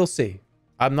 we'll see.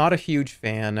 I'm not a huge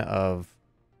fan of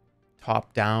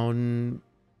top-down,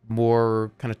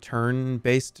 more kind of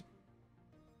turn-based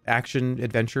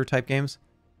action-adventure type games.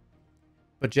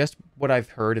 But just what I've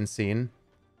heard and seen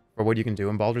for what you can do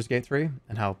in Baldur's Gate 3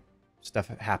 and how stuff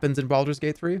happens in Baldur's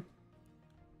Gate 3.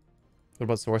 What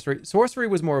about Sorcery? Sorcery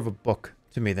was more of a book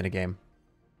to me than a game.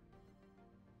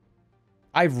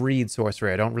 I read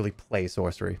Sorcery. I don't really play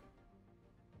Sorcery.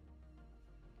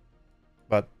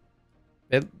 But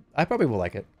I probably will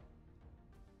like it.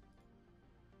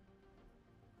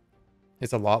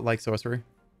 It's a lot like Sorcery.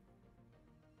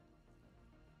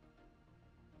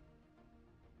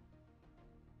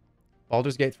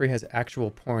 Baldur's Gate 3 has actual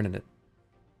porn in it.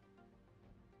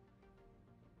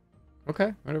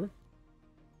 Okay, whatever.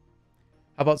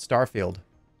 How about Starfield?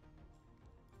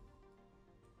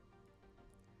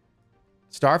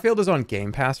 Starfield is on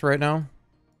Game Pass right now.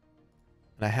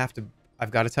 And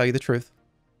I've got to tell you the truth.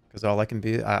 Because all I can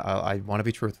be, I want to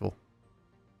be truthful.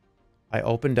 I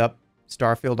opened up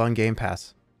Starfield on Game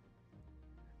Pass.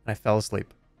 And I fell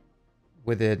asleep.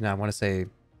 Within, I want to say,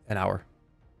 an hour.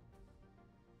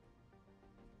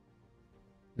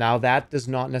 Now, that does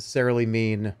not necessarily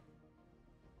mean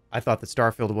I thought that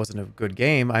Starfield wasn't a good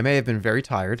game. I may have been very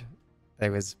tired. I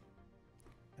was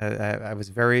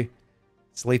very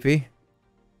sleepy.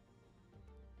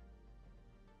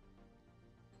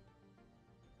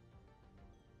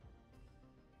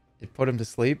 It put him to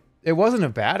sleep. It wasn't a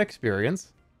bad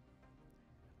experience.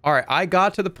 All right, I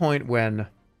got to the point when...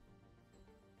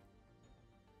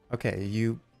 Okay,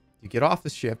 you get off the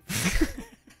ship.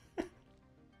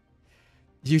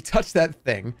 You touch that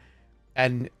thing,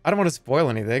 and I don't want to spoil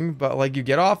anything, but like you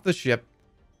get off the ship.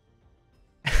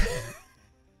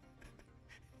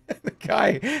 the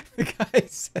guy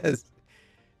says,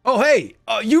 "Oh hey,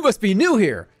 you must be new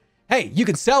here. Hey, you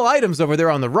can sell items over there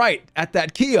on the right at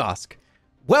that kiosk.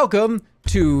 Welcome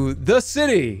to the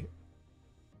city."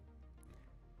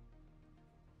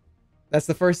 That's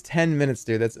the first 10 minutes,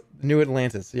 dude. That's New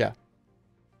Atlantis, yeah.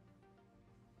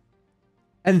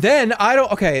 And then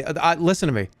listen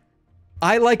to me.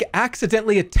 I like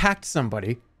accidentally attacked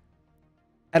somebody,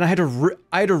 and I had to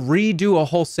redo a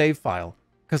whole save file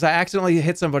because I accidentally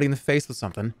hit somebody in the face with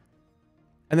something,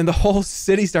 and then the whole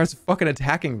city starts fucking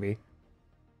attacking me.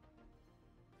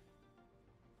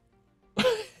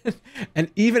 And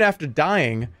even after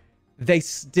dying, they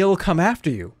still come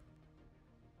after you.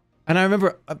 And I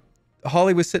remember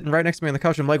Holly was sitting right next to me on the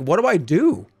couch. I'm like, what do I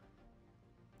do?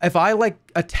 If I, like,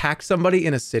 attack somebody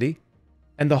in a city,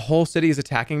 and the whole city is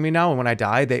attacking me now, and when I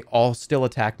die, they all still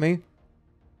attack me,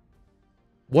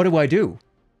 what do I do?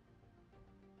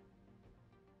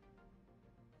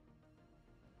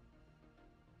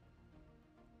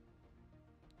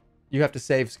 You have to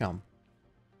save scum.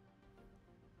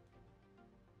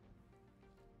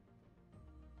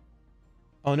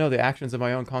 Oh no, the actions of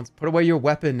my own cons. Put away your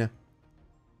weapon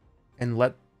and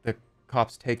let the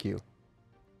cops take you.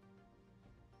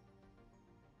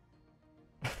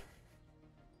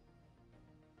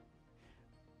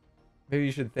 Maybe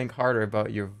you should think harder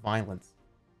about your violence.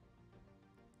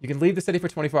 You can leave the city for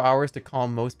 24 hours to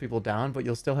calm most people down, but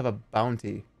you'll still have a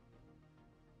bounty.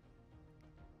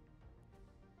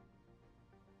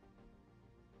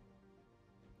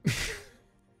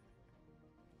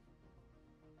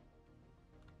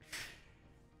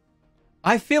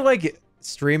 I feel like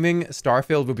streaming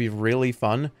Starfield would be really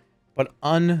fun, but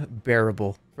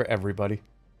unbearable for everybody.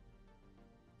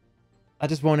 I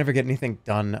just won't ever get anything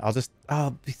done.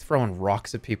 I'll be throwing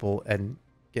rocks at people and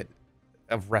get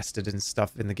arrested and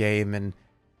stuff in the game, and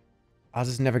I'll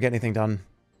just never get anything done.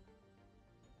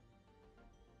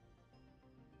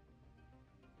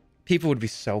 People would be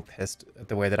so pissed at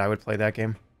the way that I would play that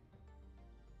game.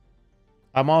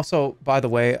 I'm also, by the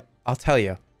way, I'll tell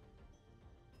you,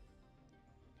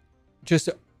 just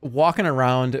walking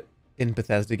around in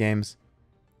Bethesda games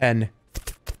and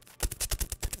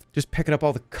just picking up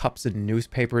all the cups and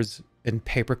newspapers and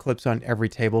paper clips on every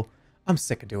table. I'm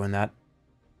sick of doing that.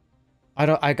 I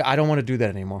don't want to do that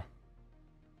anymore.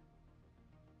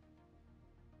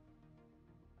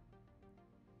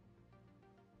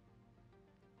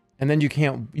 And then you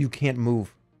can't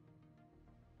move.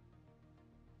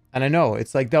 And I know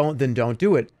it's like don't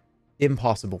do it.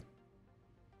 Impossible.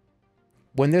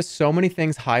 When there's so many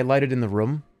things highlighted in the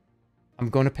room, I'm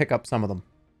going to pick up some of them.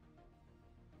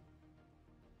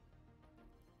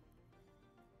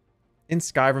 In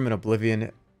Skyrim and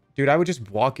Oblivion, dude, I would just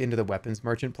walk into the weapons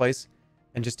merchant place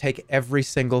and just take every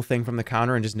single thing from the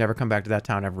counter and just never come back to that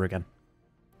town ever again.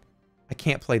 I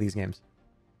can't play these games.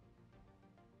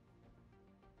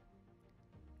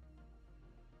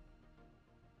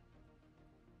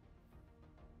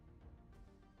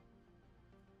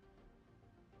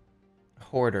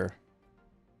 Hoarder.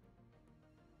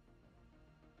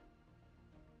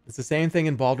 It's the same thing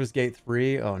in Baldur's Gate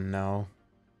 3. Oh no.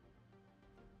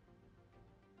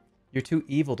 You're too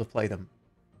evil to play them.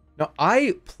 No,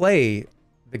 I play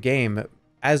the game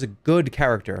as a good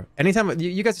character. Anytime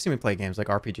you guys have seen me play games like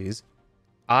RPGs,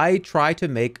 I try to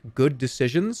make good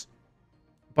decisions,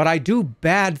 but I do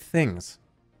bad things.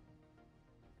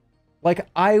 Like,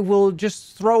 I will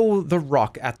just throw the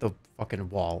rock at the fucking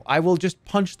wall. I will just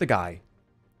punch the guy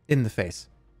in the face.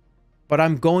 But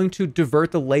I'm going to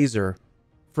divert the laser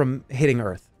from hitting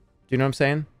Earth. Do you know what I'm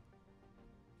saying?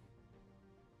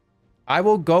 I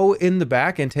will go in the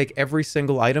back and take every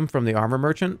single item from the armor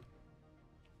merchant.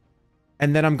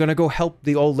 And then I'm going to go help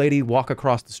the old lady walk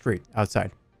across the street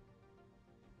outside.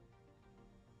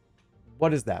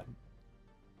 What is that?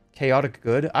 Chaotic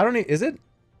good? I don't know. Is it?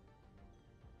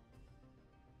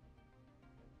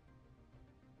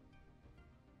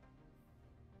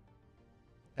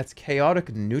 That's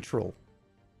chaotic neutral.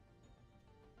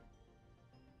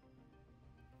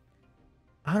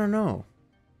 I don't know.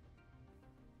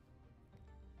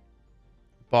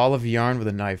 Ball of yarn with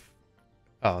a knife.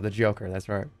 Oh, the Joker. That's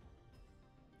right.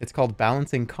 It's called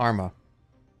balancing karma.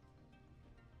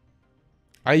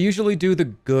 I usually do the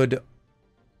good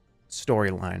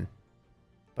storyline.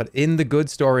 But in the good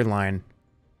storyline,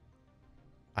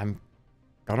 I'm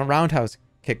gonna roundhouse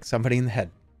kick somebody in the head.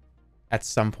 At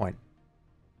some point.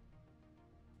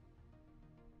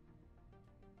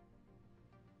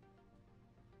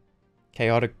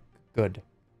 Chaotic good.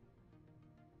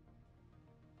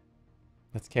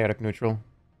 That's chaotic neutral.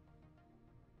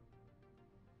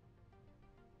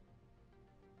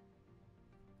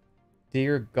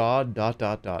 Dear God, ...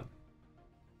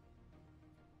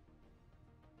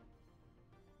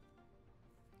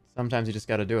 Sometimes you just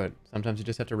gotta do it. Sometimes you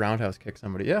just have to roundhouse kick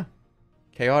somebody. Yeah.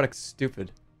 Chaotic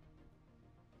stupid.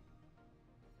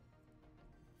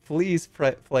 Please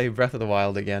play Breath of the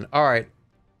Wild again. Alright.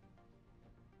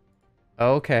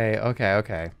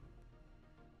 Okay.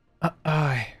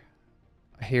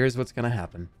 Here's what's gonna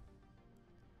happen.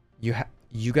 You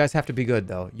guys have to be good,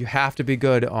 though. You have to be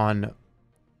good on...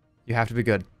 You have to be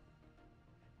good.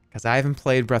 Because I haven't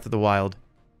played Breath of the Wild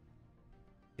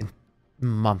in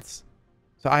months.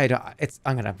 So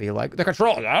I'm gonna be like, the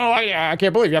controls, I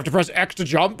can't believe you have to press X to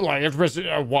jump, like you have to press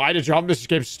Y to jump, this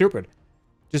game's stupid.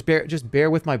 Just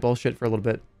bear with my bullshit for a little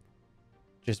bit.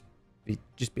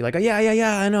 Just be like, oh, yeah,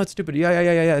 I know it's stupid. Yeah,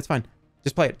 it's fine.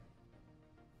 Just play it.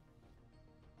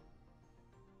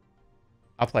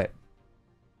 I'll play it.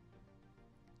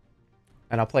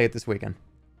 And I'll play it this weekend.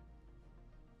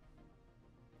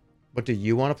 What do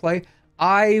you want to play?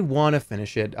 I want to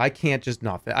finish it. I can't just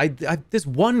not. There's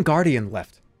one Guardian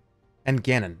left. And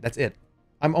Ganon. That's it.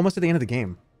 I'm almost at the end of the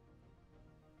game.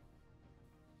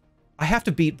 I have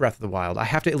to beat Breath of the Wild. I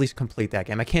have to at least complete that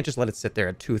game. I can't just let it sit there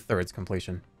at 2/3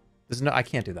 completion. I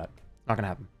can't do that. Not gonna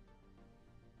happen.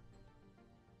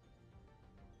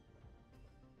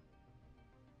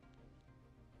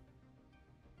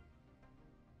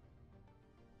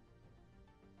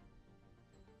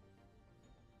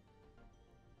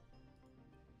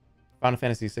 Final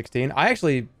Fantasy 16. I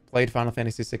actually played Final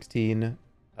Fantasy 16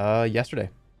 yesterday.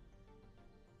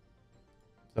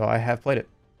 So I have played it.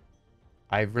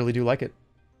 I really do like it.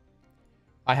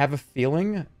 I have a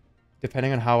feeling,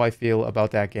 depending on how I feel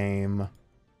about that game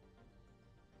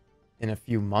in a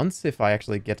few months, if I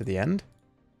actually get to the end,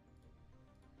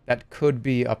 that could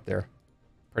be up there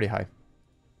pretty high.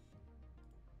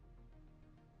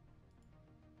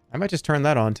 I might just turn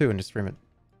that on too and just stream it.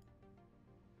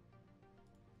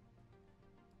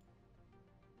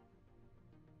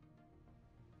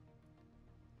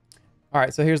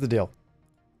 Alright, so here's the deal.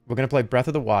 We're going to play Breath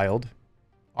of the Wild,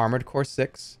 Armored Core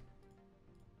 6,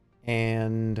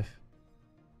 and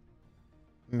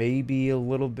maybe a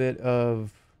little bit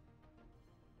of...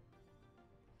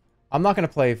 I'm not going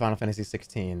to play Final Fantasy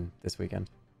 16 this weekend.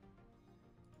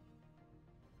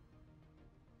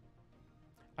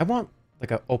 I want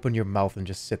like a open your mouth and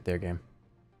just sit there game.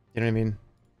 You know what I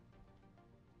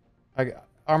mean?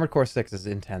 Armored Core 6 is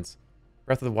intense.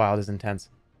 Breath of the Wild is intense.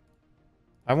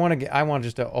 I want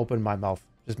just to open my mouth.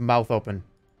 Just mouth open.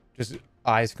 Just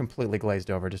eyes completely glazed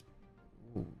over. Just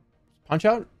punch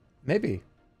out? Maybe.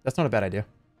 That's not a bad idea.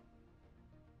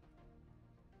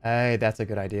 Hey, that's a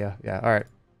good idea. Yeah, alright.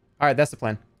 Alright, that's the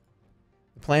plan.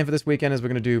 The plan for this weekend is we're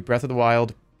going to do Breath of the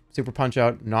Wild, Super Punch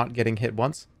Out, not getting hit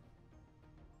once.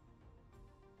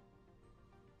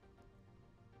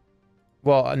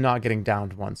 Well, not getting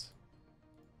downed once.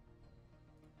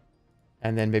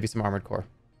 And then maybe some Armored Core.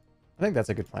 I think that's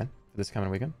a good plan for this coming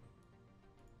weekend.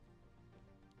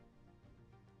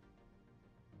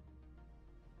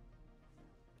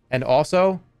 And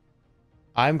also,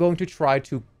 I'm going to try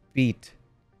to beat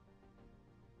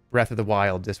Breath of the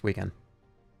Wild this weekend.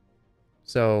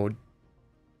 So,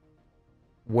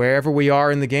 wherever we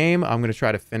are in the game, I'm going to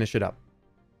try to finish it up.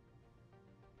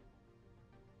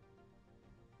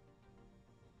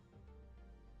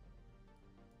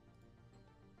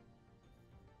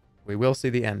 We will see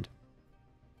the end.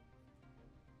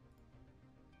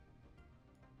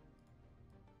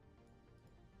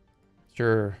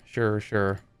 Sure.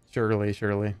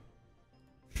 Surely.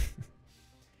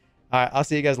 Alright, I'll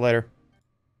see you guys later.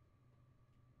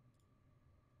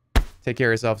 Take care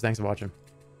of yourselves. Thanks for watching.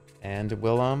 And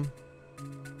we'll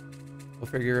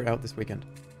figure it out this weekend.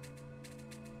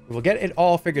 We'll get it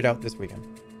all figured out this weekend.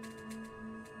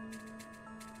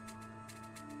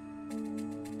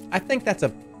 I think that's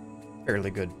a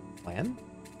fairly good plan.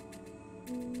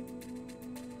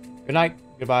 Good night.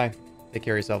 Goodbye. Take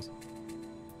care of yourselves.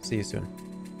 See you soon.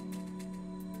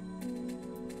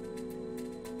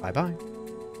 Bye-bye.